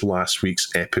watched last week's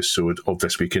episode of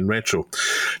This Week in Retro.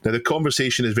 Now, the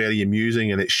conversation is very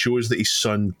amusing, and it shows that his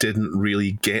son didn't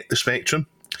really get the Spectrum.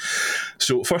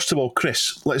 So, first of all,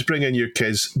 Chris, let's bring in your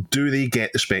kids. Do they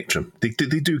get the Spectrum? They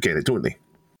do get it, don't they?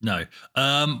 No.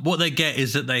 What they get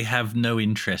is that they have no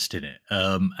interest in it.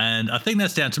 And I think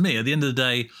that's down to me. At the end of the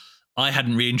day, I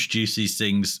hadn't reintroduced these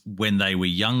things when they were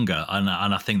younger. And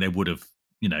I think they would have,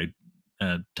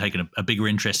 taken a bigger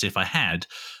interest if I had.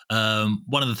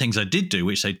 One of the things I did do,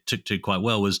 which they took to quite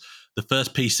well, was the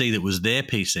first PC that was their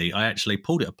PC, I actually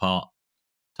pulled it apart,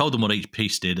 told them what each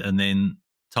piece did, and then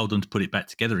told them to put it back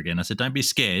together again. I said, don't be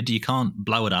scared. You can't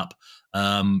blow it up.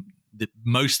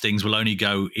 Most things will only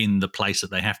go in the place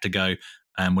that they have to go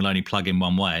and will only plug in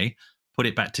one way. Put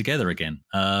it back together again.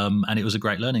 And it was a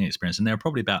great learning experience. And they were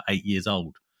probably about 8 years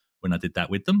old when I did that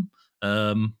with them.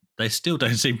 They still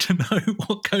don't seem to know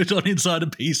what goes on inside a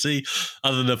PC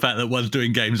other than the fact that one's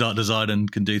doing games art design and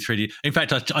can do 3D. In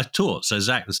fact, I taught, so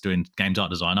Zach was doing games art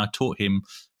design. I taught him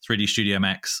 3D Studio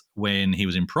Max when he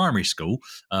was in primary school.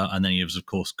 And then he was, of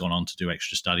course, gone on to do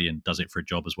extra study and does it for a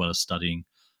job as well as studying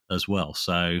as well.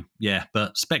 So, yeah,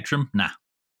 but Spectrum, nah.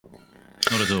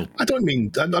 Not at all.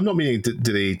 I'm not meaning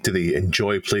do they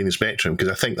enjoy playing the Spectrum,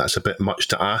 because I think that's a bit much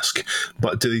to ask,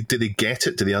 but do they get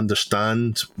it? Do they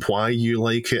understand why you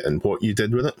like it and what you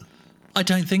did with it? I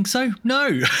don't think so.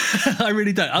 No, I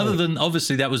really don't. Other than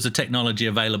obviously that was the technology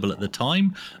available at the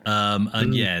time.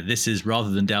 Yeah, this is, rather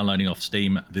than downloading off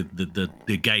Steam,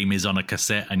 the game is on a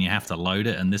cassette and you have to load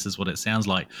it, and this is what it sounds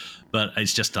like. But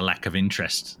it's just a lack of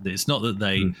interest. It's not that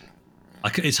they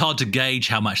It's hard to gauge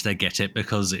how much they get it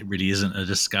because it really isn't a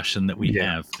discussion that we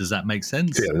have. Does that make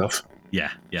sense? Fair enough. Yeah.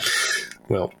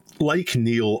 Well, like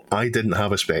Neil, I didn't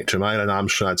have a Spectrum. I had an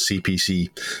Amstrad CPC.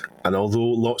 And although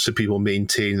lots of people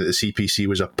maintain that the CPC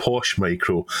was a posh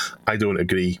micro, I don't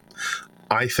agree.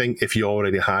 I think if you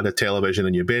already had a television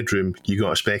in your bedroom, you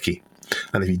got a Specky.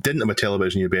 And if you didn't have a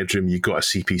television in your bedroom, you got a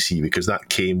CPC because that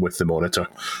came with the monitor.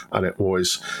 And it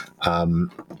was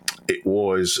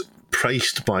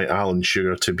priced by Alan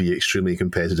Sugar to be extremely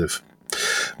competitive.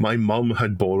 My mum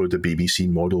had borrowed a BBC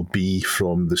Model B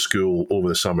from the school over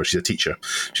the summer. She's a teacher.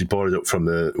 She borrowed it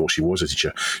she was a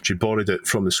teacher. She borrowed it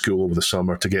from the school over the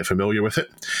summer to get familiar with it.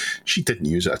 She didn't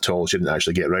use it at all. She didn't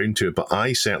actually get around to it, but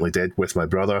I certainly did with my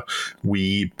brother.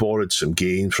 We borrowed some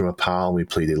games from a pal. We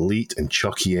played Elite and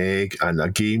Chucky Egg and a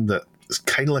game that it's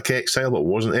kind of like Exile, but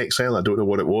wasn't Exile. I don't know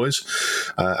what it was.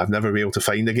 I've never been able to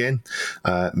find again.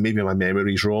 Maybe my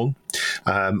memory's wrong.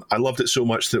 I loved it so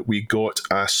much that we got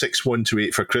a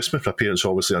 6128 for Christmas. My parents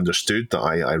obviously understood that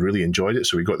I really enjoyed it,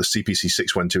 so we got the CPC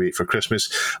 6128 for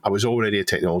Christmas. I was already a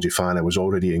technology fan. I was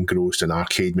already engrossed in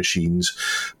arcade machines,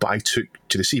 but I took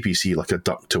to the CPC like a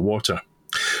duck to water.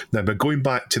 Now, by going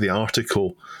back to the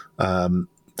article, the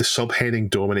subheading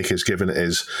Dominic has given it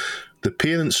is, the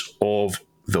parents of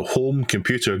the home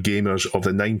computer gamers of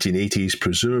the 1980s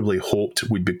presumably hoped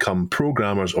we'd become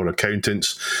programmers or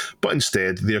accountants, but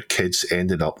instead their kids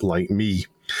ended up like me.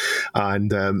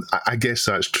 And I guess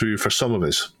that's true for some of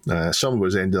us. Some of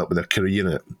us ended up with a career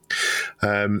in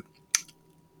it.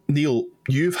 Neil,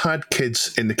 you've had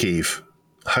kids in the cave.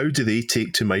 How do they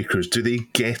take to micros? Do they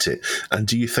get it? And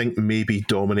do you think maybe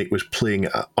Dominic was playing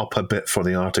it up a bit for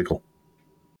the article?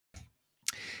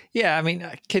 Yeah, I mean,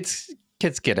 kids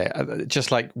get it,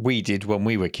 just like we did when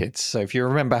we were kids. So if you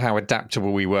remember how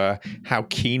adaptable we were, how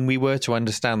keen we were to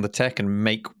understand the tech and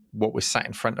make what was sat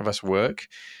in front of us work,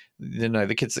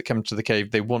 the kids that come to the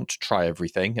cave, they want to try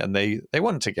everything and they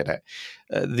want to get it.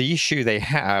 The issue they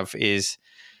have is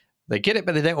they get it,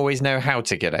 but they don't always know how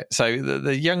to get it. So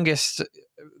the youngest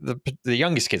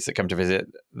kids that come to visit,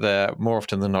 they're more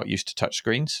often than not used to touch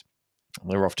screens.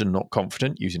 They're often not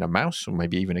confident using a mouse or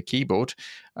maybe even a keyboard.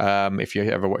 If you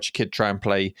ever watch a kid try and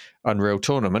play Unreal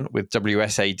Tournament with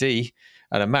WSAD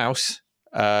and a mouse,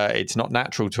 it's not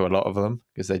natural to a lot of them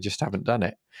because they just haven't done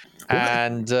it.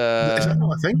 And is that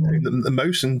not a thing? The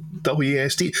mouse and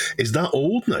WASD, is that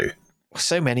old now?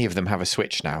 So many of them have a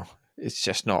Switch now. It's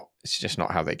just not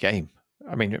how they game.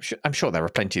 I mean, I'm sure there are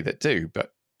plenty that do,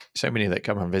 but so many that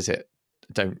come and visit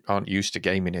aren't used to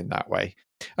gaming in that way.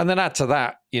 And then add to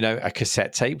that, a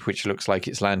cassette tape, which looks like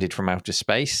it's landed from outer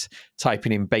space,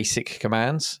 typing in basic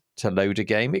commands to load a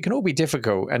game. It can all be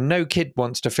difficult, and no kid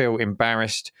wants to feel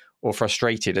embarrassed or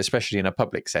frustrated, especially in a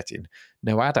public setting.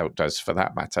 No adult does, for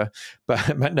that matter,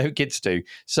 but no kids do.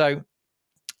 So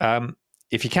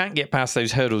if you can't get past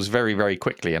those hurdles very, very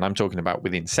quickly, and I'm talking about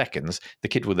within seconds, the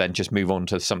kid will then just move on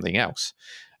to something else.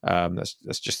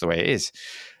 That's just the way it is.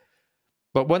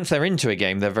 But once they're into a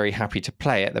game, they're very happy to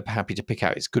play it. They're happy to pick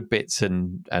out its good bits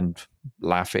and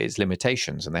laugh at its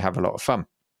limitations, and they have a lot of fun.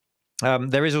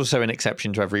 There is also an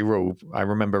exception to every rule. I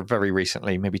remember very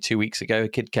recently, maybe 2 weeks ago, a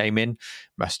kid came in,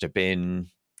 must have been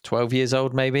 12 years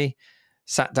old maybe,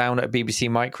 sat down at a BBC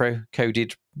Micro,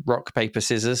 coded rock, paper,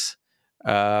 scissors,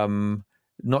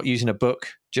 not using a book,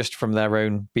 just from their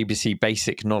own BBC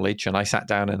basic knowledge. And I sat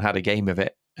down and had a game of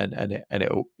it, and it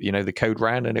the code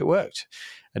ran and it worked.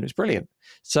 And it was brilliant.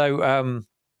 So,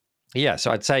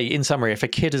 so I'd say, in summary, if a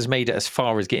kid has made it as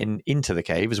far as getting into the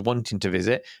cave, as wanting to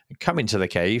visit and come into the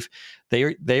cave,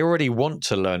 they already want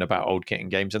to learn about old kit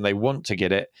and games and they want to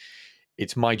get it.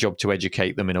 It's my job to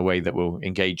educate them in a way that will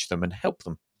engage them and help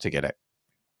them to get it.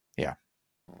 Yeah.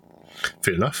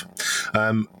 Fair enough.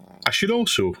 I should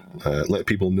also let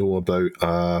people know about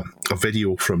a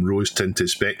video from Rose Tinted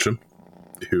Spectrum,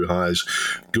 who has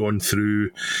gone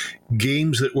through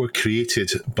games that were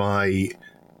created by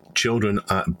children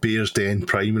at Bearsden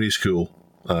Primary School,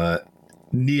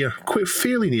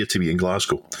 fairly near to me in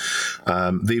Glasgow.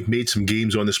 They've made some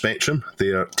games on the Spectrum.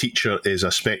 Their teacher is a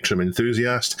Spectrum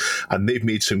enthusiast, and they've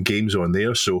made some games on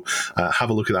there. So have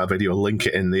a look at that video, I'll link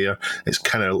it in there. It's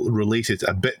kind of related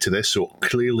a bit to this, so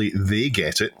clearly they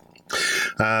get it.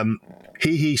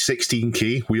 Hey Hey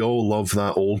 16K, we all love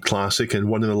that old classic, and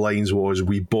one of the lines was,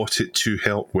 "We bought it to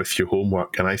help with your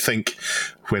homework." And I think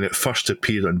when it first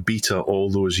appeared on beta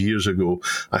all those years ago,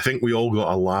 I think we all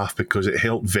got a laugh because it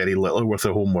helped very little with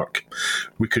our homework.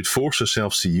 We could force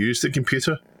ourselves to use the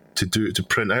computer to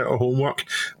print out our homework,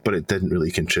 but it didn't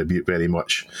really contribute very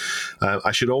much.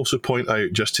 I should also point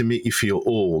out, just to make you feel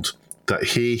old, that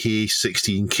Hey Hey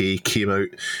 16K came out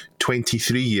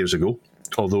 23 years ago.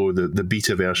 although the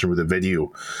beta version with the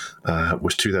video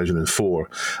was 2004.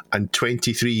 And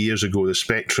 23 years ago, the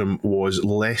Spectrum was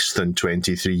less than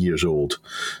 23 years old.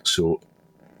 So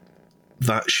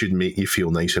that should make you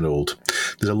feel nice and old.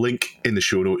 There's a link in the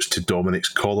show notes to Dominic's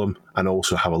column, and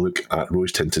also have a look at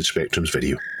Rose Tinted Spectrum's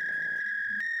video.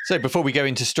 So before we go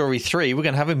into story 3, we're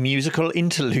going to have a musical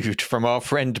interlude from our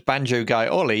friend Banjo Guy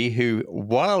Ollie, who,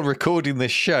 while recording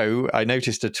this show, I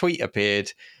noticed a tweet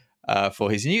appeared for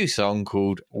his new song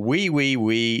called Wee Wee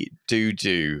Wee Do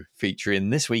Do, featuring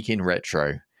This Week in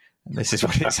Retro. And this is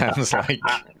what it sounds like.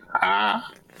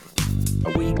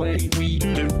 A wee way we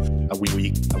do. A wee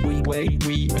wee. A wee way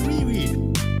we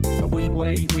do. A wee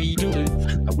way we do.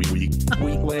 A wee wee. A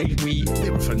wee way we. They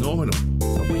were phenomenal.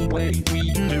 A wee way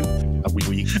we do. A wee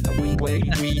wee. A wee way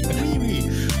we. A wee wee.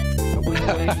 A wee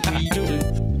way we do.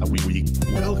 A wee wee.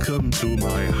 Welcome to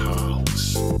my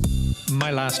house.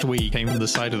 My last wee came from the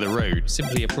side of the road,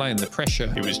 simply applying the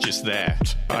pressure. It was just there.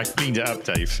 I cleaned it up,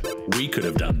 Dave. We could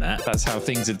have done that. That's how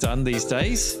things are done these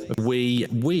days. We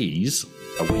wheeze.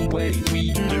 A wee way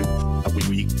we do. A wee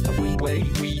wee. A wee way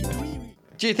we.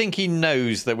 Do you think he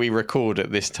knows that we record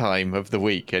at this time of the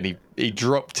week, and he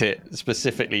dropped it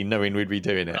specifically knowing we'd be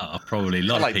doing it? Probably. A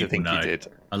lot I of like to people think know. he did.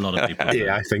 A lot of people.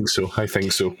 Yeah, I think so.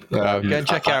 Go and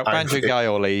check out Banjo Guy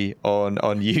Ollie on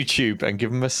YouTube and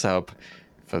give him a sub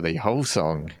for the whole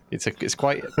song. It's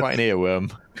quite an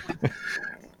earworm.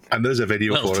 And there's a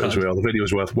video for it as well. The video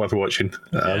is worth watching.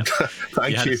 Yeah.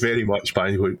 Thank you very much,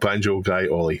 Banjo Guy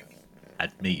Ollie.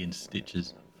 At me in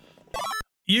stitches.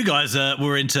 You guys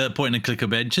were into point and click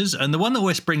adventures, and the one that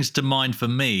always springs to mind for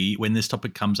me when this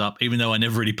topic comes up, even though I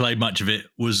never really played much of it,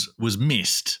 was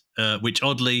Myst, which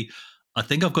oddly I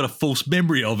think I've got a false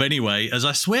memory of anyway, as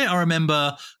I swear I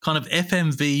remember kind of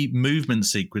FMV movement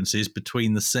sequences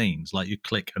between the scenes, like you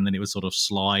click and then it would sort of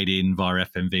slide in via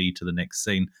FMV to the next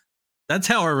scene. That's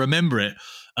how I remember it.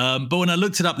 But when I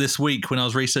looked it up this week, when I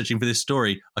was researching for this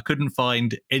story, I couldn't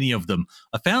find any of them.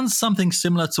 I found something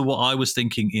similar to what I was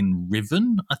thinking in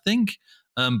Riven, I think,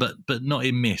 but not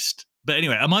in Myst. But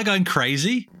anyway, am I going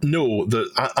crazy? No,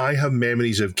 I have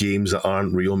memories of games that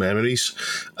aren't real memories,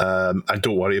 and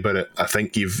don't worry about it. I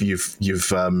think you've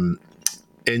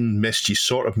in Myst, you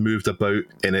sort of moved about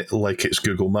in it like it's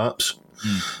Google Maps,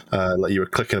 like you were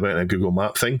clicking about in a Google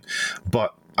Map thing.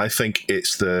 But I think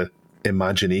it's the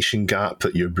imagination gap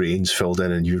that your brain's filled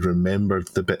in, and you remembered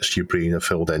the bits your brain have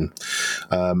filled in.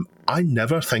 I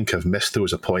never think of Myst though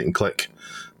as a point and click,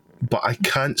 but I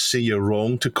can't say you're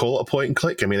wrong to call it a point and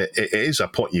click. I mean, it is a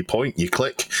point, you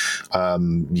click.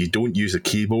 You don't use the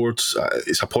keyboards.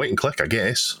 It's a point and click, I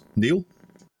guess. Neil?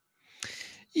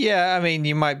 Yeah, I mean,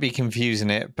 you might be confusing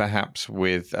it perhaps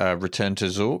with Return to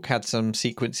Zork. Had some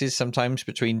sequences sometimes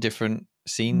between different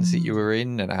scenes that you were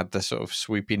in, and it had the sort of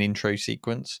swooping intro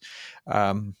sequence.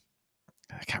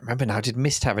 I can't remember now. Did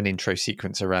Myst have an intro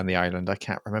sequence around the island? I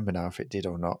can't remember now if it did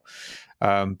or not.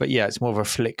 But yeah, it's more of a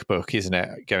flick book, isn't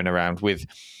it? Going around with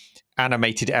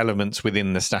animated elements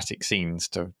within the static scenes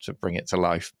to bring it to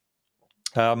life.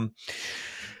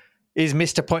 Is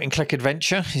Myst a point and click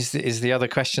adventure? Is the other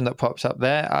question that pops up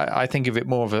there? I think of it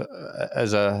more of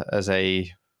as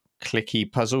a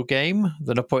clicky puzzle game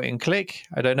than a point and click.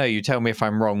 I don't know. You tell me if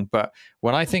I'm wrong, but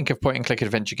when I think of point and click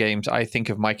adventure games, I think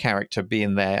of my character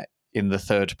being there in the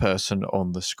third person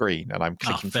on the screen, and I'm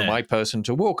clicking for my person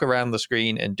to walk around the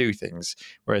screen and do things.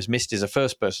 Whereas Myst is a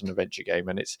first person adventure game,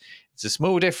 and it's a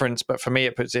small difference, but for me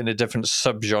it puts in a different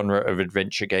subgenre of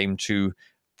adventure game to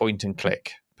point and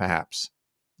click, perhaps.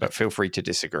 But feel free to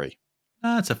disagree.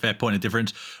 That's a fair point of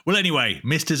difference. Well, anyway,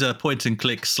 Myst is a point and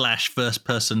click / first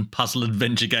person puzzle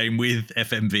adventure game with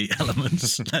FMV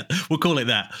elements. We'll call it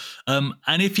that. And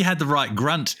if you had the right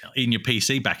grunt in your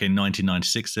PC back in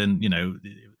 1996, then you know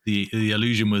the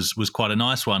illusion was quite a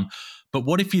nice one. But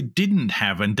what if you didn't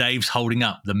have? And Dave's holding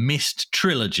up the Myst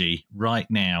trilogy right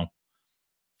now.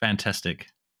 Fantastic.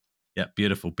 Yeah,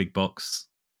 beautiful big box.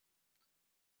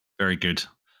 Very good.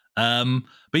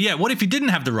 But yeah, what if you didn't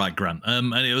have the right grunt?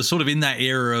 And it was sort of in that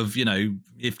era of, you know,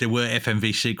 if there were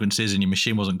FMV sequences and your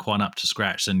machine wasn't quite up to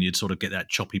scratch, then you'd sort of get that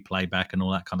choppy playback and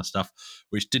all that kind of stuff,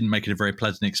 which didn't make it a very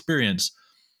pleasant experience.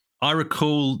 I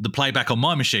recall the playback on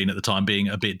my machine at the time being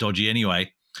a bit dodgy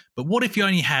anyway. But what if you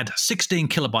only had 16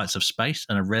 kilobytes of space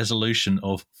and a resolution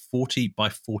of 40 by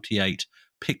 48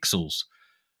 pixels?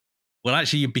 Well,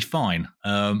 actually, you'd be fine,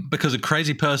 because a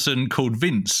crazy person called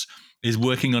Vince is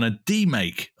working on a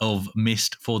demake of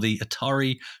Myst for the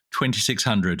Atari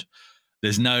 2600.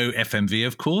 There's no FMV,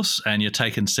 of course, and you're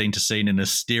taken scene to scene in a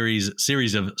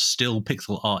series of still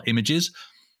pixel art images.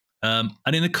 And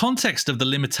in the context of the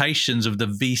limitations of the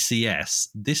VCS,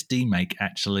 this demake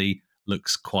actually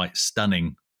looks quite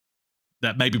stunning.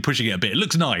 That may be pushing it a bit. It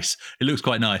looks nice. It looks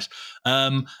quite nice.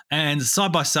 And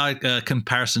side-by-side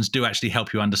comparisons do actually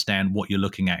help you understand what you're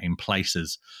looking at in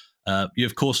places. You,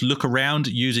 of course, look around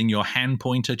using your hand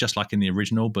pointer, just like in the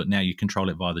original, but now you control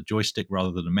it via the joystick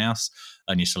rather than a mouse.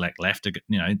 And you select left,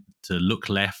 to look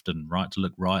left, and right to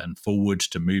look right, and forward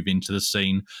to move into the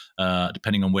scene,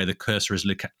 depending on where the cursor is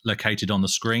located on the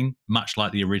screen, much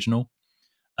like the original.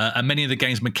 And many of the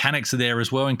game's mechanics are there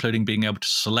as well, including being able to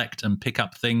select and pick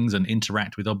up things and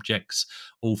interact with objects,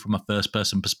 all from a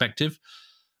first-person perspective.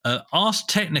 Ars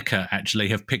Technica actually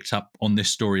have picked up on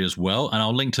this story as well, and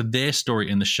I'll link to their story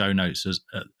in the show notes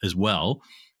as well,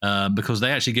 because they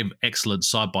actually give excellent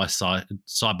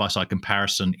side-by-side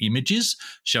comparison images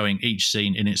showing each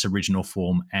scene in its original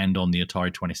form and on the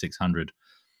Atari 2600.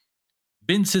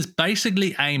 Vince is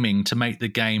basically aiming to make the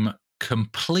game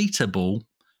completable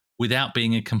without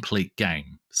being a complete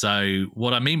game. So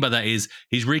what I mean by that is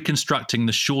he's reconstructing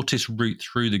the shortest route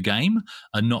through the game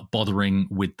and not bothering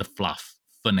with the fluff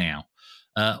for now.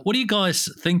 What do you guys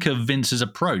think of Vince's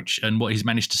approach and what he's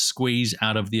managed to squeeze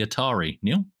out of the Atari,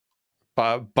 Neil?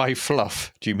 By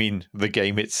fluff, do you mean the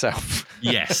game itself?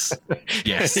 Yes.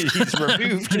 Yes. He's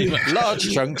removed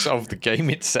large chunks of the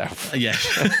game itself. Yeah.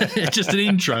 Just an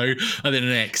intro and then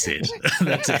an exit.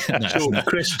 That's it. So,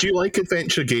 Chris, do you like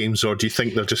adventure games, or do you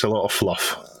think they're just a lot of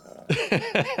fluff?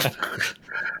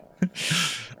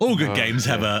 All good games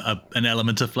have an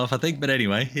element of fluff, I think. But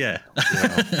anyway, yeah.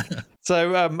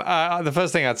 So the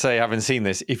first thing I'd say, having seen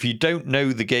this, if you don't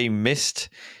know the game Myst,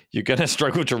 you're going to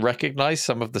struggle to recognize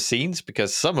some of the scenes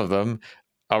because some of them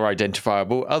are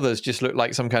identifiable. Others just look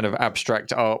like some kind of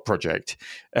abstract art project.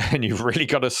 And you've really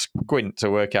got to squint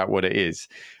to work out what it is.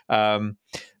 But,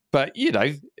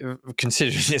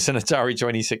 considering it's an Atari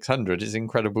 2600, it's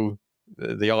incredible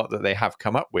the art that they have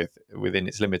come up with within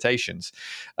its limitations.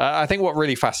 I think what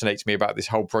really fascinates me about this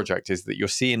whole project is that you're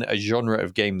seeing a genre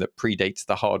of game that predates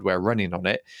the hardware running on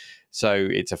it. So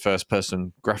it's a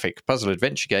first-person graphic puzzle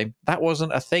adventure game. That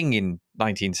wasn't a thing in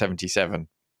 1977.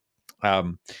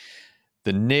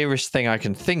 The nearest thing I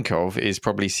can think of is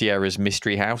probably Sierra's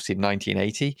Mystery House in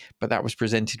 1980, but that was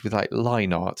presented with like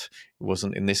line art. It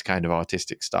wasn't in this kind of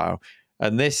artistic style.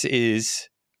 And this is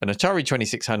an Atari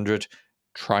 2600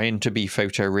 trying to be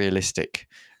photorealistic,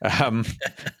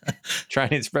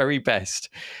 trying its very best,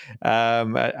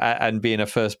 and being a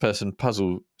first-person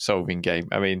puzzle-solving game.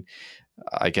 I mean,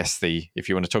 I guess if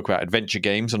you want to talk about adventure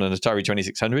games on an Atari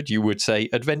 2600, you would say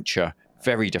adventure.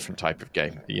 Very different type of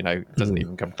game. Doesn't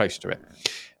even come close to it.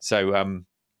 So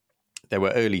there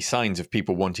were early signs of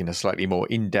people wanting a slightly more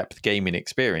in-depth gaming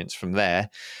experience from there.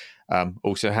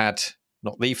 Also had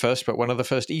not the first, but one of the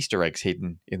first Easter eggs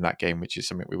hidden in that game, which is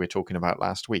something we were talking about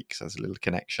last week. So there's a little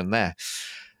connection there.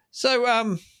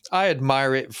 So I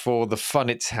admire it for the fun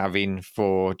it's having,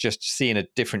 for just seeing a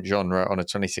different genre on a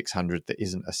 2600 that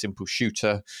isn't a simple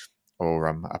shooter or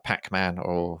a Pac-Man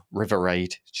or River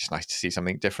Raid. It's just nice to see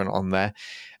something different on there.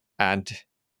 And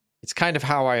it's kind of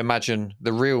how I imagine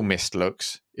the real Myst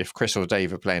looks if Chris or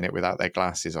Dave are playing it without their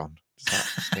glasses on. Does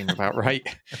that seem about right?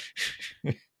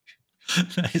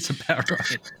 That is about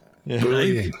right.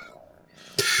 Yeah.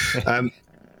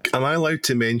 Am I allowed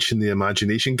to mention the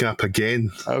imagination gap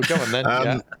again? Oh, go on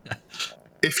then.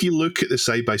 If you look at the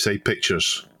side-by-side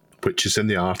pictures, which is in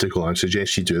the article, I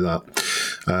suggest you do that.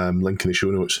 Link in the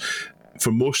show notes.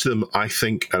 For most of them, I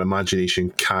think our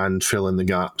imagination can fill in the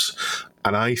gaps.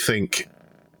 And I think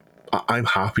I'm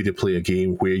happy to play a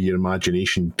game where your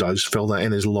imagination does fill that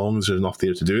in as long as there's enough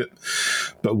there to do it.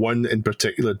 But one in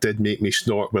particular did make me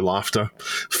snort with laughter.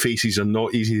 Faces are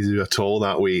not easy to do at all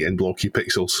that way in blocky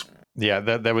pixels. Yeah,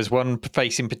 there was one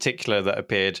face in particular that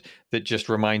appeared that just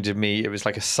reminded me, it was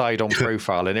like a side-on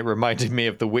profile, and it reminded me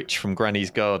of the witch from Granny's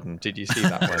Garden. Did you see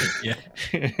that one? Yeah.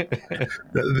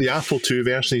 The Apple II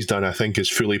version he's done, I think, is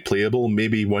fully playable.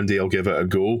 Maybe one day I'll give it a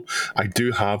go. I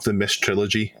do have the Myst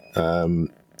trilogy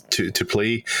to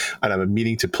play, and I'm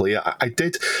meaning to play it.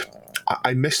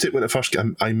 I missed it when it first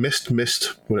came. I missed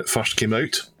Myst when it first came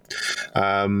out.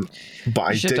 But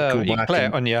I did go back. Play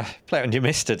it on your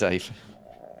Mister, Dave.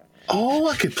 Oh,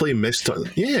 I could play Myst.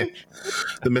 Yeah,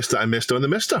 the Myst that I missed on the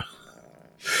Mister.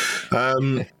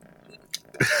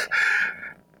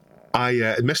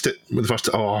 I missed it with the first.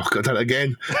 Oh, got that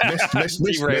again.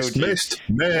 Missed.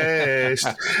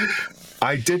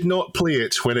 I did not play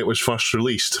it when it was first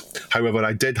released. However,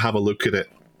 I did have a look at it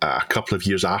a couple of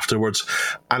years afterwards,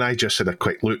 and I just had a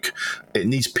quick look. It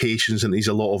needs patience and needs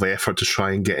a lot of effort to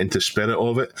try and get into the spirit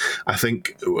of it. I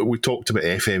think we talked about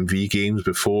FMV games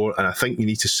before, and I think you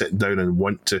need to sit down and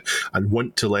want to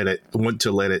let it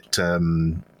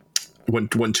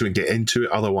want to get into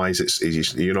it. Otherwise,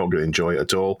 you're not going to enjoy it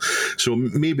at all. So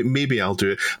maybe I'll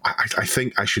do it. I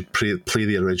think I should play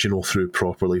the original through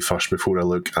properly first before I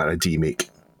look at a demake.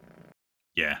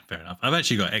 Yeah, fair enough. I've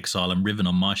actually got Exile and Riven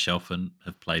on my shelf and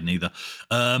have played neither,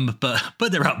 but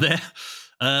they're up there.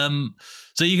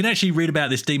 So you can actually read about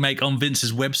this demake on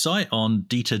Vince's website on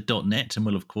dita.net, and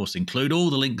we'll of course include all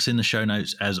the links in the show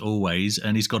notes as always.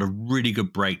 And he's got a really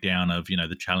good breakdown of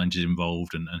the challenges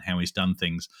involved and how he's done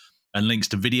things, and links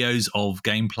to videos of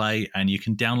gameplay, and you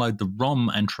can download the ROM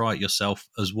and try it yourself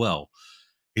as well.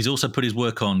 He's also put his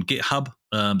work on GitHub,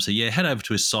 so yeah, head over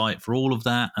to his site for all of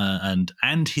that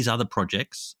and his other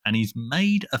projects. And he's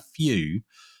made a few,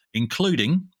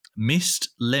 including Myst,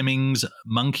 Lemmings,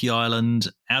 Monkey Island,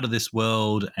 Out of This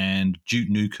World, and Duke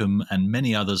Nukem, and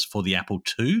many others for the Apple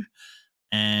II.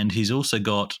 And he's also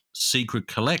got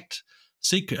Secret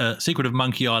of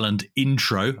Monkey Island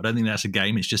intro. I don't think that's a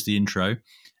game; it's just the intro,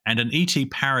 and an ET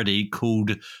parody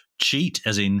called Cheat,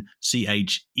 as in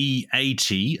CHEAT,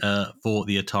 for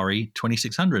the Atari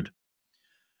 2600.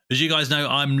 As you guys know,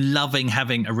 I'm loving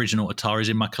having original Ataris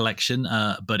in my collection,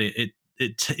 but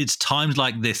it's times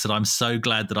like this that I'm so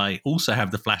glad that I also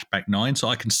have the Flashback 9, so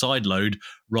I can sideload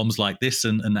ROMs like this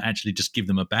and actually just give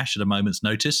them a bash at a moment's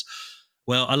notice.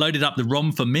 Well, I loaded up the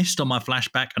ROM for Myst on my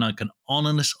Flashback, and I can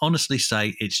honestly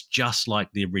say it's just like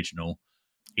the original.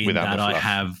 Without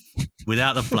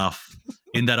the fluff,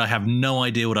 in that I have no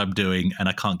idea what I'm doing and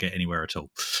I can't get anywhere at all.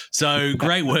 So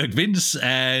great work, Vince,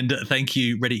 and thank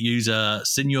you, Reddit user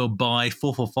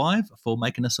SeniorBuy445, for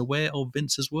making us aware of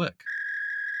Vince's work.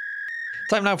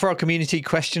 Time now for our community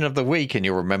question of the week, and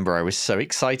you'll remember I was so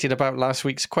excited about last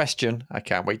week's question. I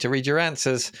can't wait to read your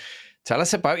answers. Tell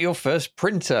us about your first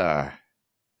printer.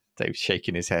 Dave's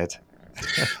shaking his head.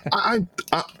 I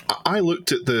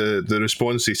looked at the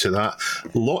responses to that.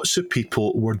 Lots of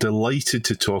people were delighted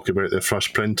to talk about their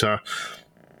first printer.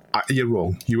 You're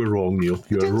wrong. You were wrong, Neil.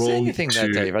 You were wrong. Say anything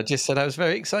there, Dave. I just said I was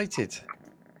very excited.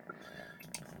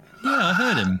 Yeah, I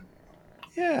heard him.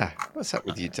 Yeah, what's up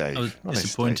with you, Dave? I was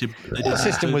disappointed. What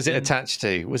system was it attached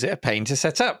to? Was it a pain to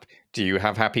set up? Do you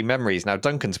have happy memories? Now,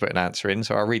 Duncan's put an answer in,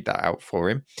 so I'll read that out for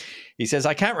him. He says,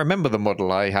 I can't remember the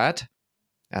model I had.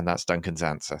 And that's Duncan's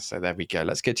answer. So there we go.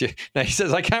 Let's get you. Now, he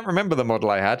says, I can't remember the model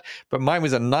I had, but mine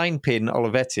was a 9-pin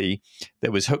Olivetti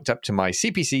that was hooked up to my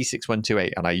CPC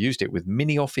 6128, and I used it with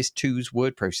Mini Office 2's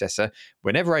word processor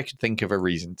whenever I could think of a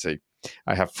reason to.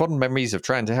 I have fond memories of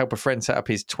trying to help a friend set up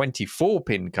his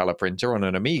 24-pin color printer on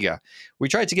an Amiga. We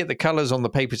tried to get the colors on the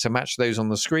paper to match those on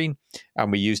the screen, and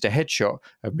we used a headshot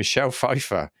of Michelle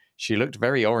Pfeiffer. She looked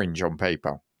very orange on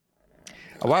paper.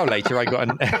 A while later, I got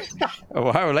an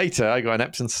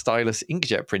Epson Stylus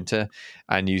inkjet printer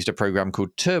and used a program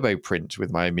called Turbo Print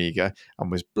with my Amiga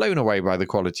and was blown away by the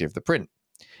quality of the print.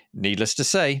 Needless to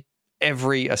say,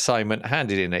 every assignment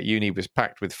handed in at uni was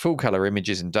packed with full-color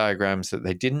images and diagrams that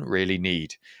they didn't really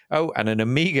need. Oh, and an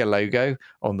Amiga logo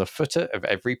on the footer of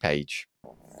every page.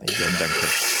 There you go, Duncan.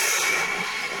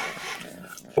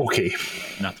 Okay.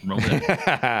 Nothing wrong with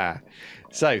it.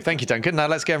 So, thank you, Duncan. Now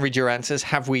let's go and read your answers.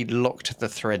 Have we locked the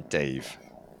thread, Dave?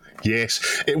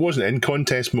 Yes, it wasn't in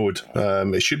contest mode.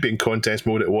 It should be in contest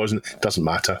mode. It wasn't. Doesn't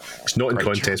matter. It's not in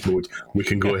contest mode. We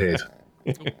can go ahead.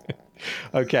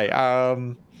 Okay.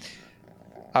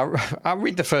 I'll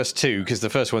read the first two because the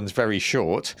first one's very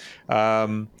short.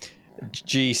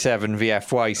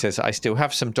 G7VFY says, I still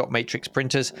have some dot matrix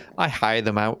printers. I hire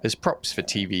them out as props for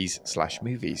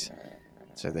TVs/movies.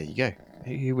 So there you go.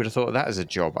 Who would have thought of that as a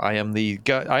job? I am the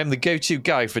go-to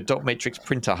guy for dot matrix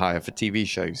printer hire for TV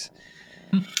shows.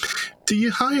 Do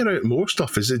you hire out more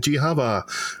stuff? Is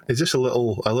this a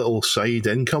little side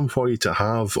income for you to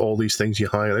have all these things you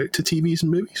hire out to TVs and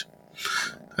movies?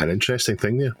 An interesting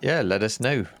thing there. Yeah, let us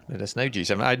know. Let us know,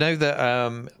 G7. I know that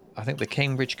I think the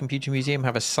Cambridge Computer Museum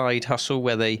have a side hustle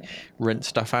where they rent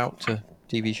stuff out to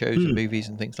TV shows and movies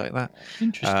and things like that.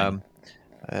 Interesting.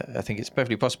 I think it's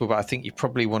perfectly possible, but I think you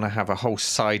probably want to have a whole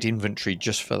side inventory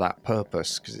just for that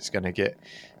purpose because it's going to get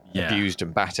abused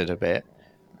and battered a bit.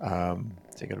 So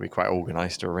you've got to be quite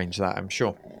organised to arrange that, I'm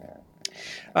sure.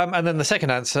 And then the second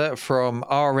answer from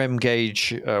RM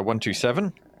Gauge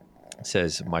 127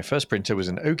 says, my first printer was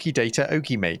an Oki Data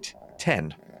OkiMate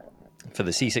 10 for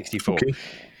the C64.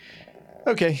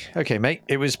 Okay, mate.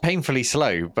 It was painfully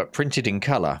slow, but printed in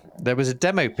colour. There was a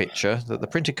demo picture that the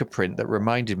printer could print that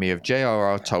reminded me of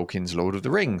J.R.R. Tolkien's Lord of the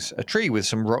Rings, a tree with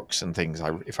some rocks and things,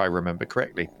 if I remember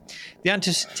correctly. The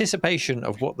anticipation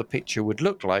of what the picture would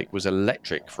look like was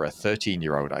electric for a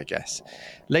 13-year-old, I guess.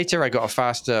 Later, I got a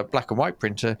faster black and white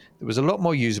printer that was a lot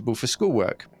more usable for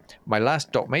schoolwork. My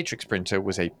last dot matrix printer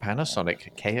was a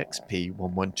Panasonic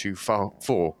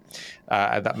KXP1124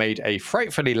 that made a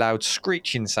frightfully loud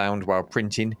screeching sound while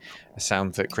printing, a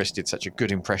sound that Chris did such a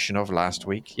good impression of last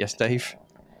week. Yes, Dave?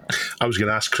 I was going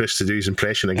to ask Chris to do his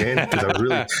impression again because I was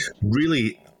really,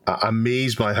 really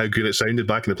amazed by how good it sounded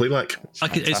back in the playback.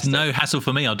 It's no hassle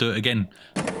for me. I'll do it again.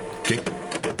 Okay.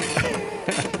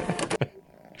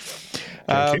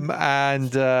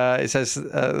 And it says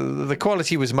the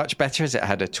quality was much better as it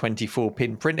had a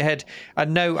 24-pin print head.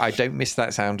 And no, I don't miss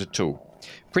that sound at all.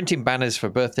 Printing banners for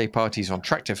birthday parties on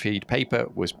tractor feed paper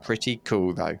was pretty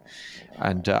cool, though.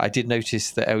 And I did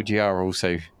notice that LGR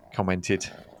also commented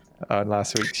on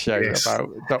last week's show about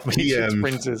dot matrix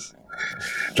printers.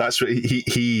 That's what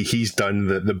he's done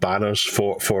the banners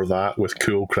for that with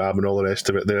Cool Crab and all the rest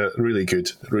of it. They're really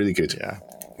good, really good. Yeah.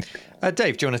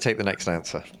 Dave, do you want to take the next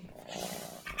answer?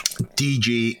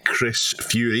 DJ Chris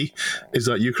Fury. Is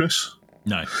that you, Chris?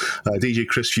 No. DJ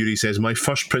Chris Fury says, my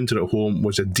first printer at home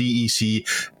was a DEC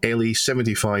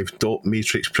LE75 dot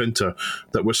matrix printer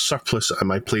that was surplus at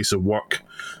my place of work,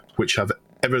 which have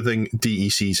everything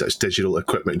DEC's, that's Digital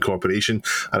Equipment Corporation,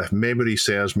 and if memory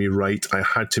serves me right, I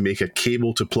had to make a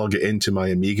cable to plug it into my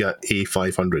Amiga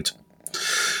A500.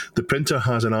 The printer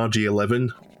has an RJ11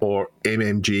 or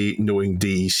MMJ knowing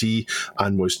DEC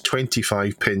and was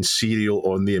 25-pin serial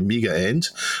on the Amiga end.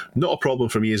 Not a problem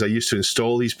for me as I used to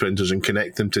install these printers and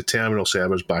connect them to terminal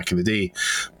servers back in the day.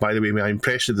 By the way, my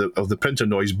impression of the printer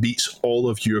noise beats all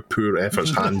of your poor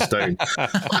efforts hands down.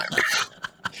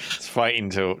 It's fighting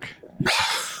talk.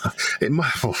 Maybe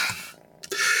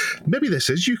this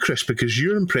is you, Chris, because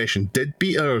your impression did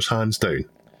beat ours hands down.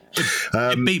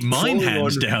 It beat mine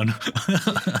hands down.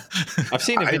 I've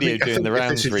seen a video doing the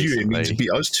rounds recently. It means it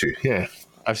beat us too, yeah.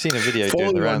 I've seen a video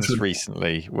doing the rounds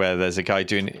recently where there's a guy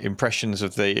doing impressions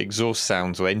of the exhaust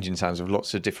sounds or engine sounds of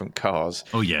lots of different cars.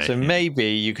 Oh, yeah. So maybe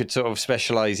you could sort of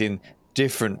specialise in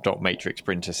different dot matrix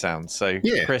printer sounds. So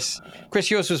Chris,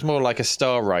 yours was more like a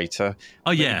Star Writer.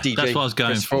 Oh yeah, DJ that's what I was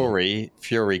going for.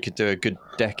 Fury could do a good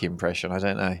deck impression. I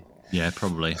don't know. Yeah,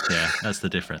 probably. Yeah, that's the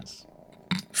difference.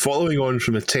 Following on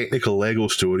from a technical Lego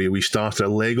story, we started a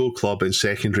Lego club in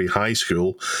secondary high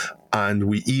school, and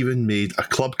we even made a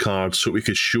club card so we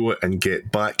could show it and get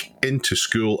back into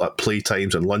school at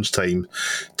playtimes and lunchtime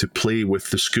to play with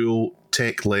the school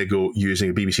tech Lego using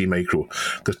a BBC Micro.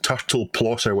 The turtle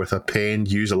plotter with a pen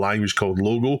used a language called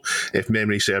Logo, if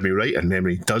memory serves me right, and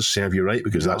memory does serve you right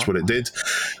because that's what it did.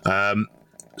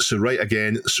 So right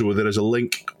again, so there is a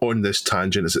link on this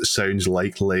tangent as it sounds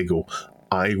like Lego.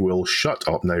 I will shut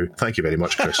up now. Thank you very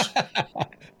much, Chris. Do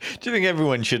you think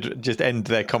everyone should just end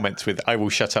their comments with "I will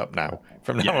shut up now"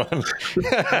 from now on?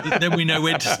 Then we know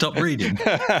when to stop reading.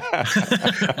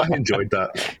 I enjoyed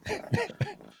that.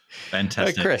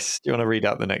 Fantastic. Chris, do you want to read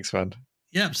out the next one?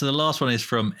 Yep. So the last one is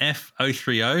from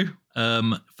F030.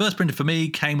 First printer for me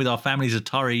came with our family's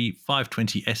Atari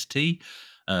 520 ST.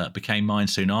 Became mine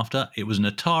soon after. It was an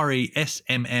Atari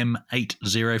SMM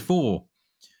 804.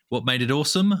 What made it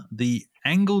awesome? The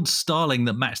angled styling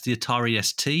that matched the Atari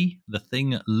ST. The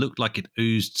thing looked like it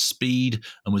oozed speed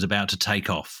and was about to take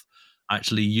off. I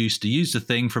actually used to use the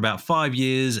thing for about 5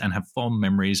 years and have fond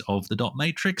memories of the dot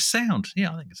matrix sound.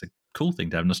 Yeah, I think it's a cool thing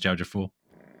to have nostalgia for.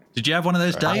 Did you have one of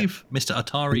those, Dave? Mr.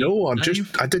 Atari? No,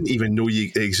 Dave? I didn't even know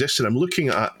you existed. I'm looking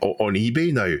at on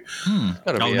eBay now.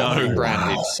 That'll be a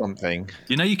branded something.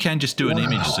 You know, you can just do an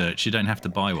image search. You don't have to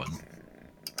buy one.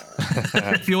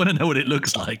 If you want to know what it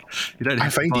looks like, you don't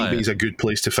have to buy eBay is a good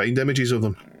place to find images of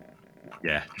them.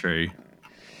 Yeah, true.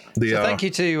 Thank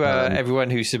you to everyone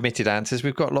who submitted answers.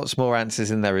 We've got lots more answers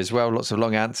in there as well. Lots of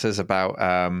long answers about.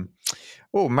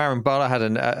 Marin Bala had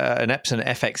an Epson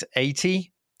FX80.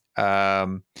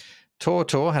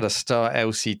 Tor had a Star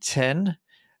LC10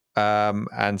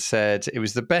 and said it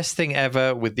was the best thing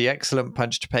ever with the excellent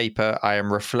punched paper. I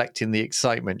am reflecting the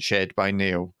excitement shared by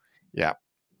Neil. Yeah.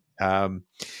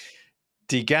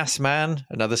 Degasman,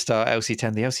 another Star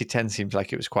LC10. The LC10 seems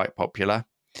like it was quite popular.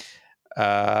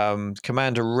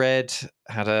 Commander Red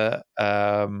had an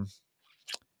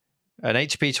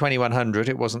HP 2100.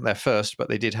 It wasn't their first, but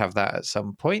they did have that at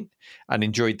some point and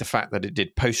enjoyed the fact that it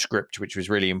did PostScript, which was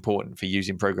really important for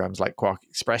using programs like Quark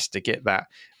Express to get that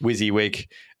WYSIWYG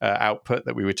output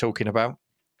that we were talking about.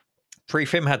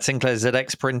 Prefim had Sinclair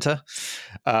ZX printer.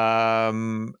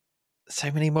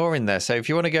 So many more in there. So if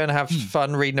you want to go and have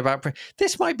fun reading about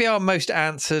this might be our most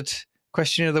answered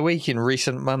question of the week in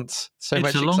recent months. So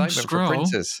much excitement for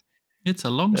printers. It's a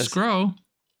long scroll.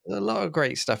 There's a lot of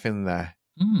great stuff in there.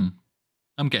 I'm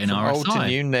getting From RSI. Old to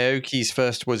new, Naoki's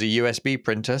first was a USB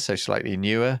printer, so slightly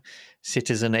newer.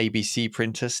 Citizen ABC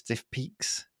printer, Stiff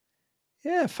Peaks.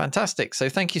 Yeah, fantastic. So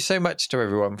thank you so much to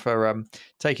everyone for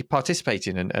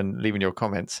participating and leaving your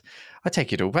comments. I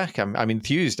take it all back. I'm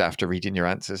enthused after reading your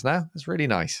answers now. It's really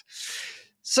nice.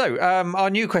 So our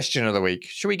new question of the week.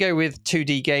 Should we go with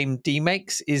 2D game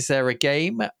demakes? Is there a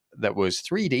game that was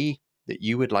 3D that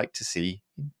you would like to see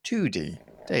in 2D?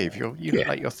 Dave, you look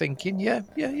like you're thinking. Yeah,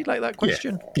 you'd like that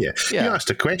question? Yeah. You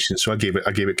asked a question, so I gave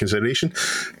it consideration.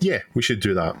 Yeah, we should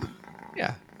do that.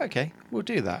 Yeah, okay, we'll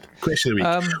do that. Question of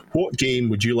the week. What game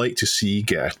would you like to see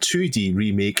get a 2D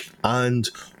remake and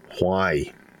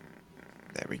why?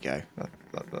 There we go.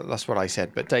 That's what I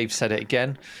said, but Dave said it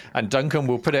again. And Duncan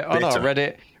will put it on our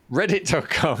Reddit,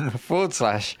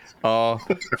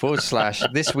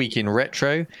 reddit.com/r/this week in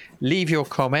retro. Leave your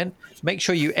comment. Make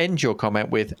sure you end your comment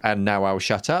with, and now I'll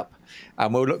shut up.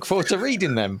 And we'll look forward to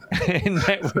reading them in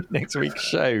next week's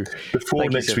show. Before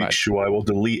next week's show, I will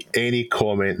delete any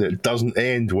comment that doesn't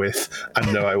end with,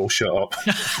 and now I will shut up.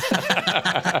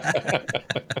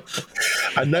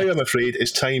 And now I'm afraid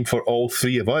it's time for all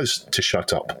three of us to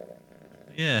shut up.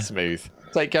 Yeah. Smooth.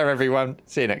 Take care, everyone.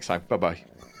 See you next time. Bye-bye.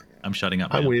 I'm shutting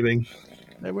up. I'm waving.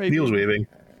 Neil's waving.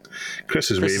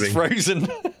 Chris is waving. Frozen.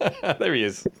 There he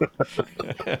is.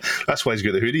 That's why he's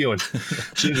got the hoodie on.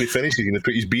 As soon as we finish, he's going to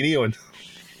put his beanie on.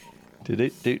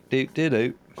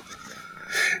 Do-do-do-do-do-do.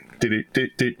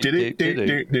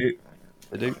 Do-do-do-do-do-do-do-do.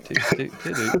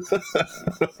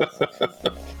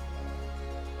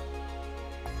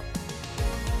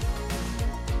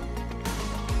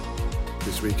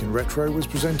 This Week in Retro was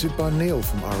presented by Neil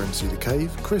from RMC The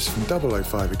Cave, Chris from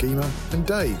 005 Agema, and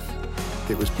Dave.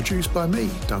 It was produced by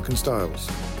me, Duncan Stiles.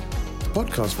 The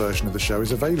podcast version of the show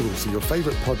is available through your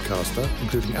favourite podcaster,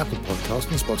 including Apple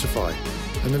Podcast and Spotify,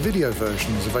 and the video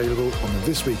version is available on the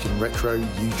This Week in Retro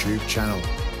YouTube channel.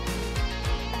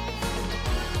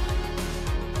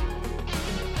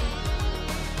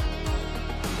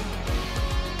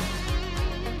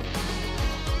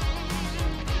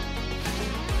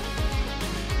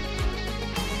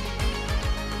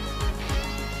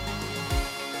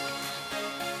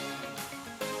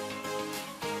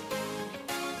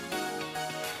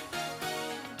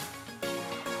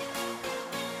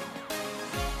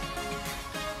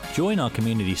 Join our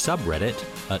community subreddit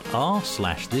at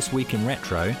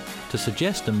r/thisweekinretro to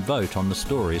suggest and vote on the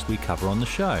stories we cover on the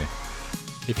show.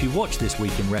 If you watch This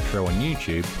Week in Retro on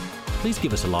YouTube, please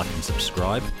give us a like and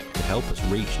subscribe to help us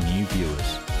reach new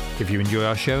viewers. If you enjoy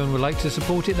our show and would like to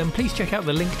support it, then please check out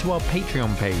the link to our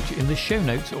Patreon page in the show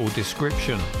notes or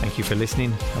description. Thank you for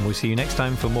listening, and we'll see you next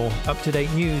time for more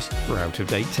up-to-date news for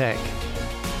out-of-date tech.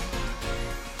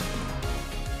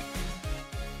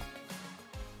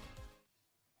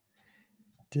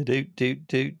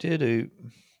 Do-do-do-do-do-do.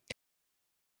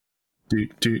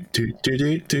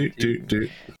 Do-do-do-do-do-do-do.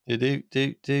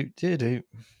 Do-do-do-do-do-do.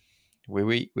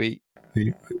 Wee. Wee.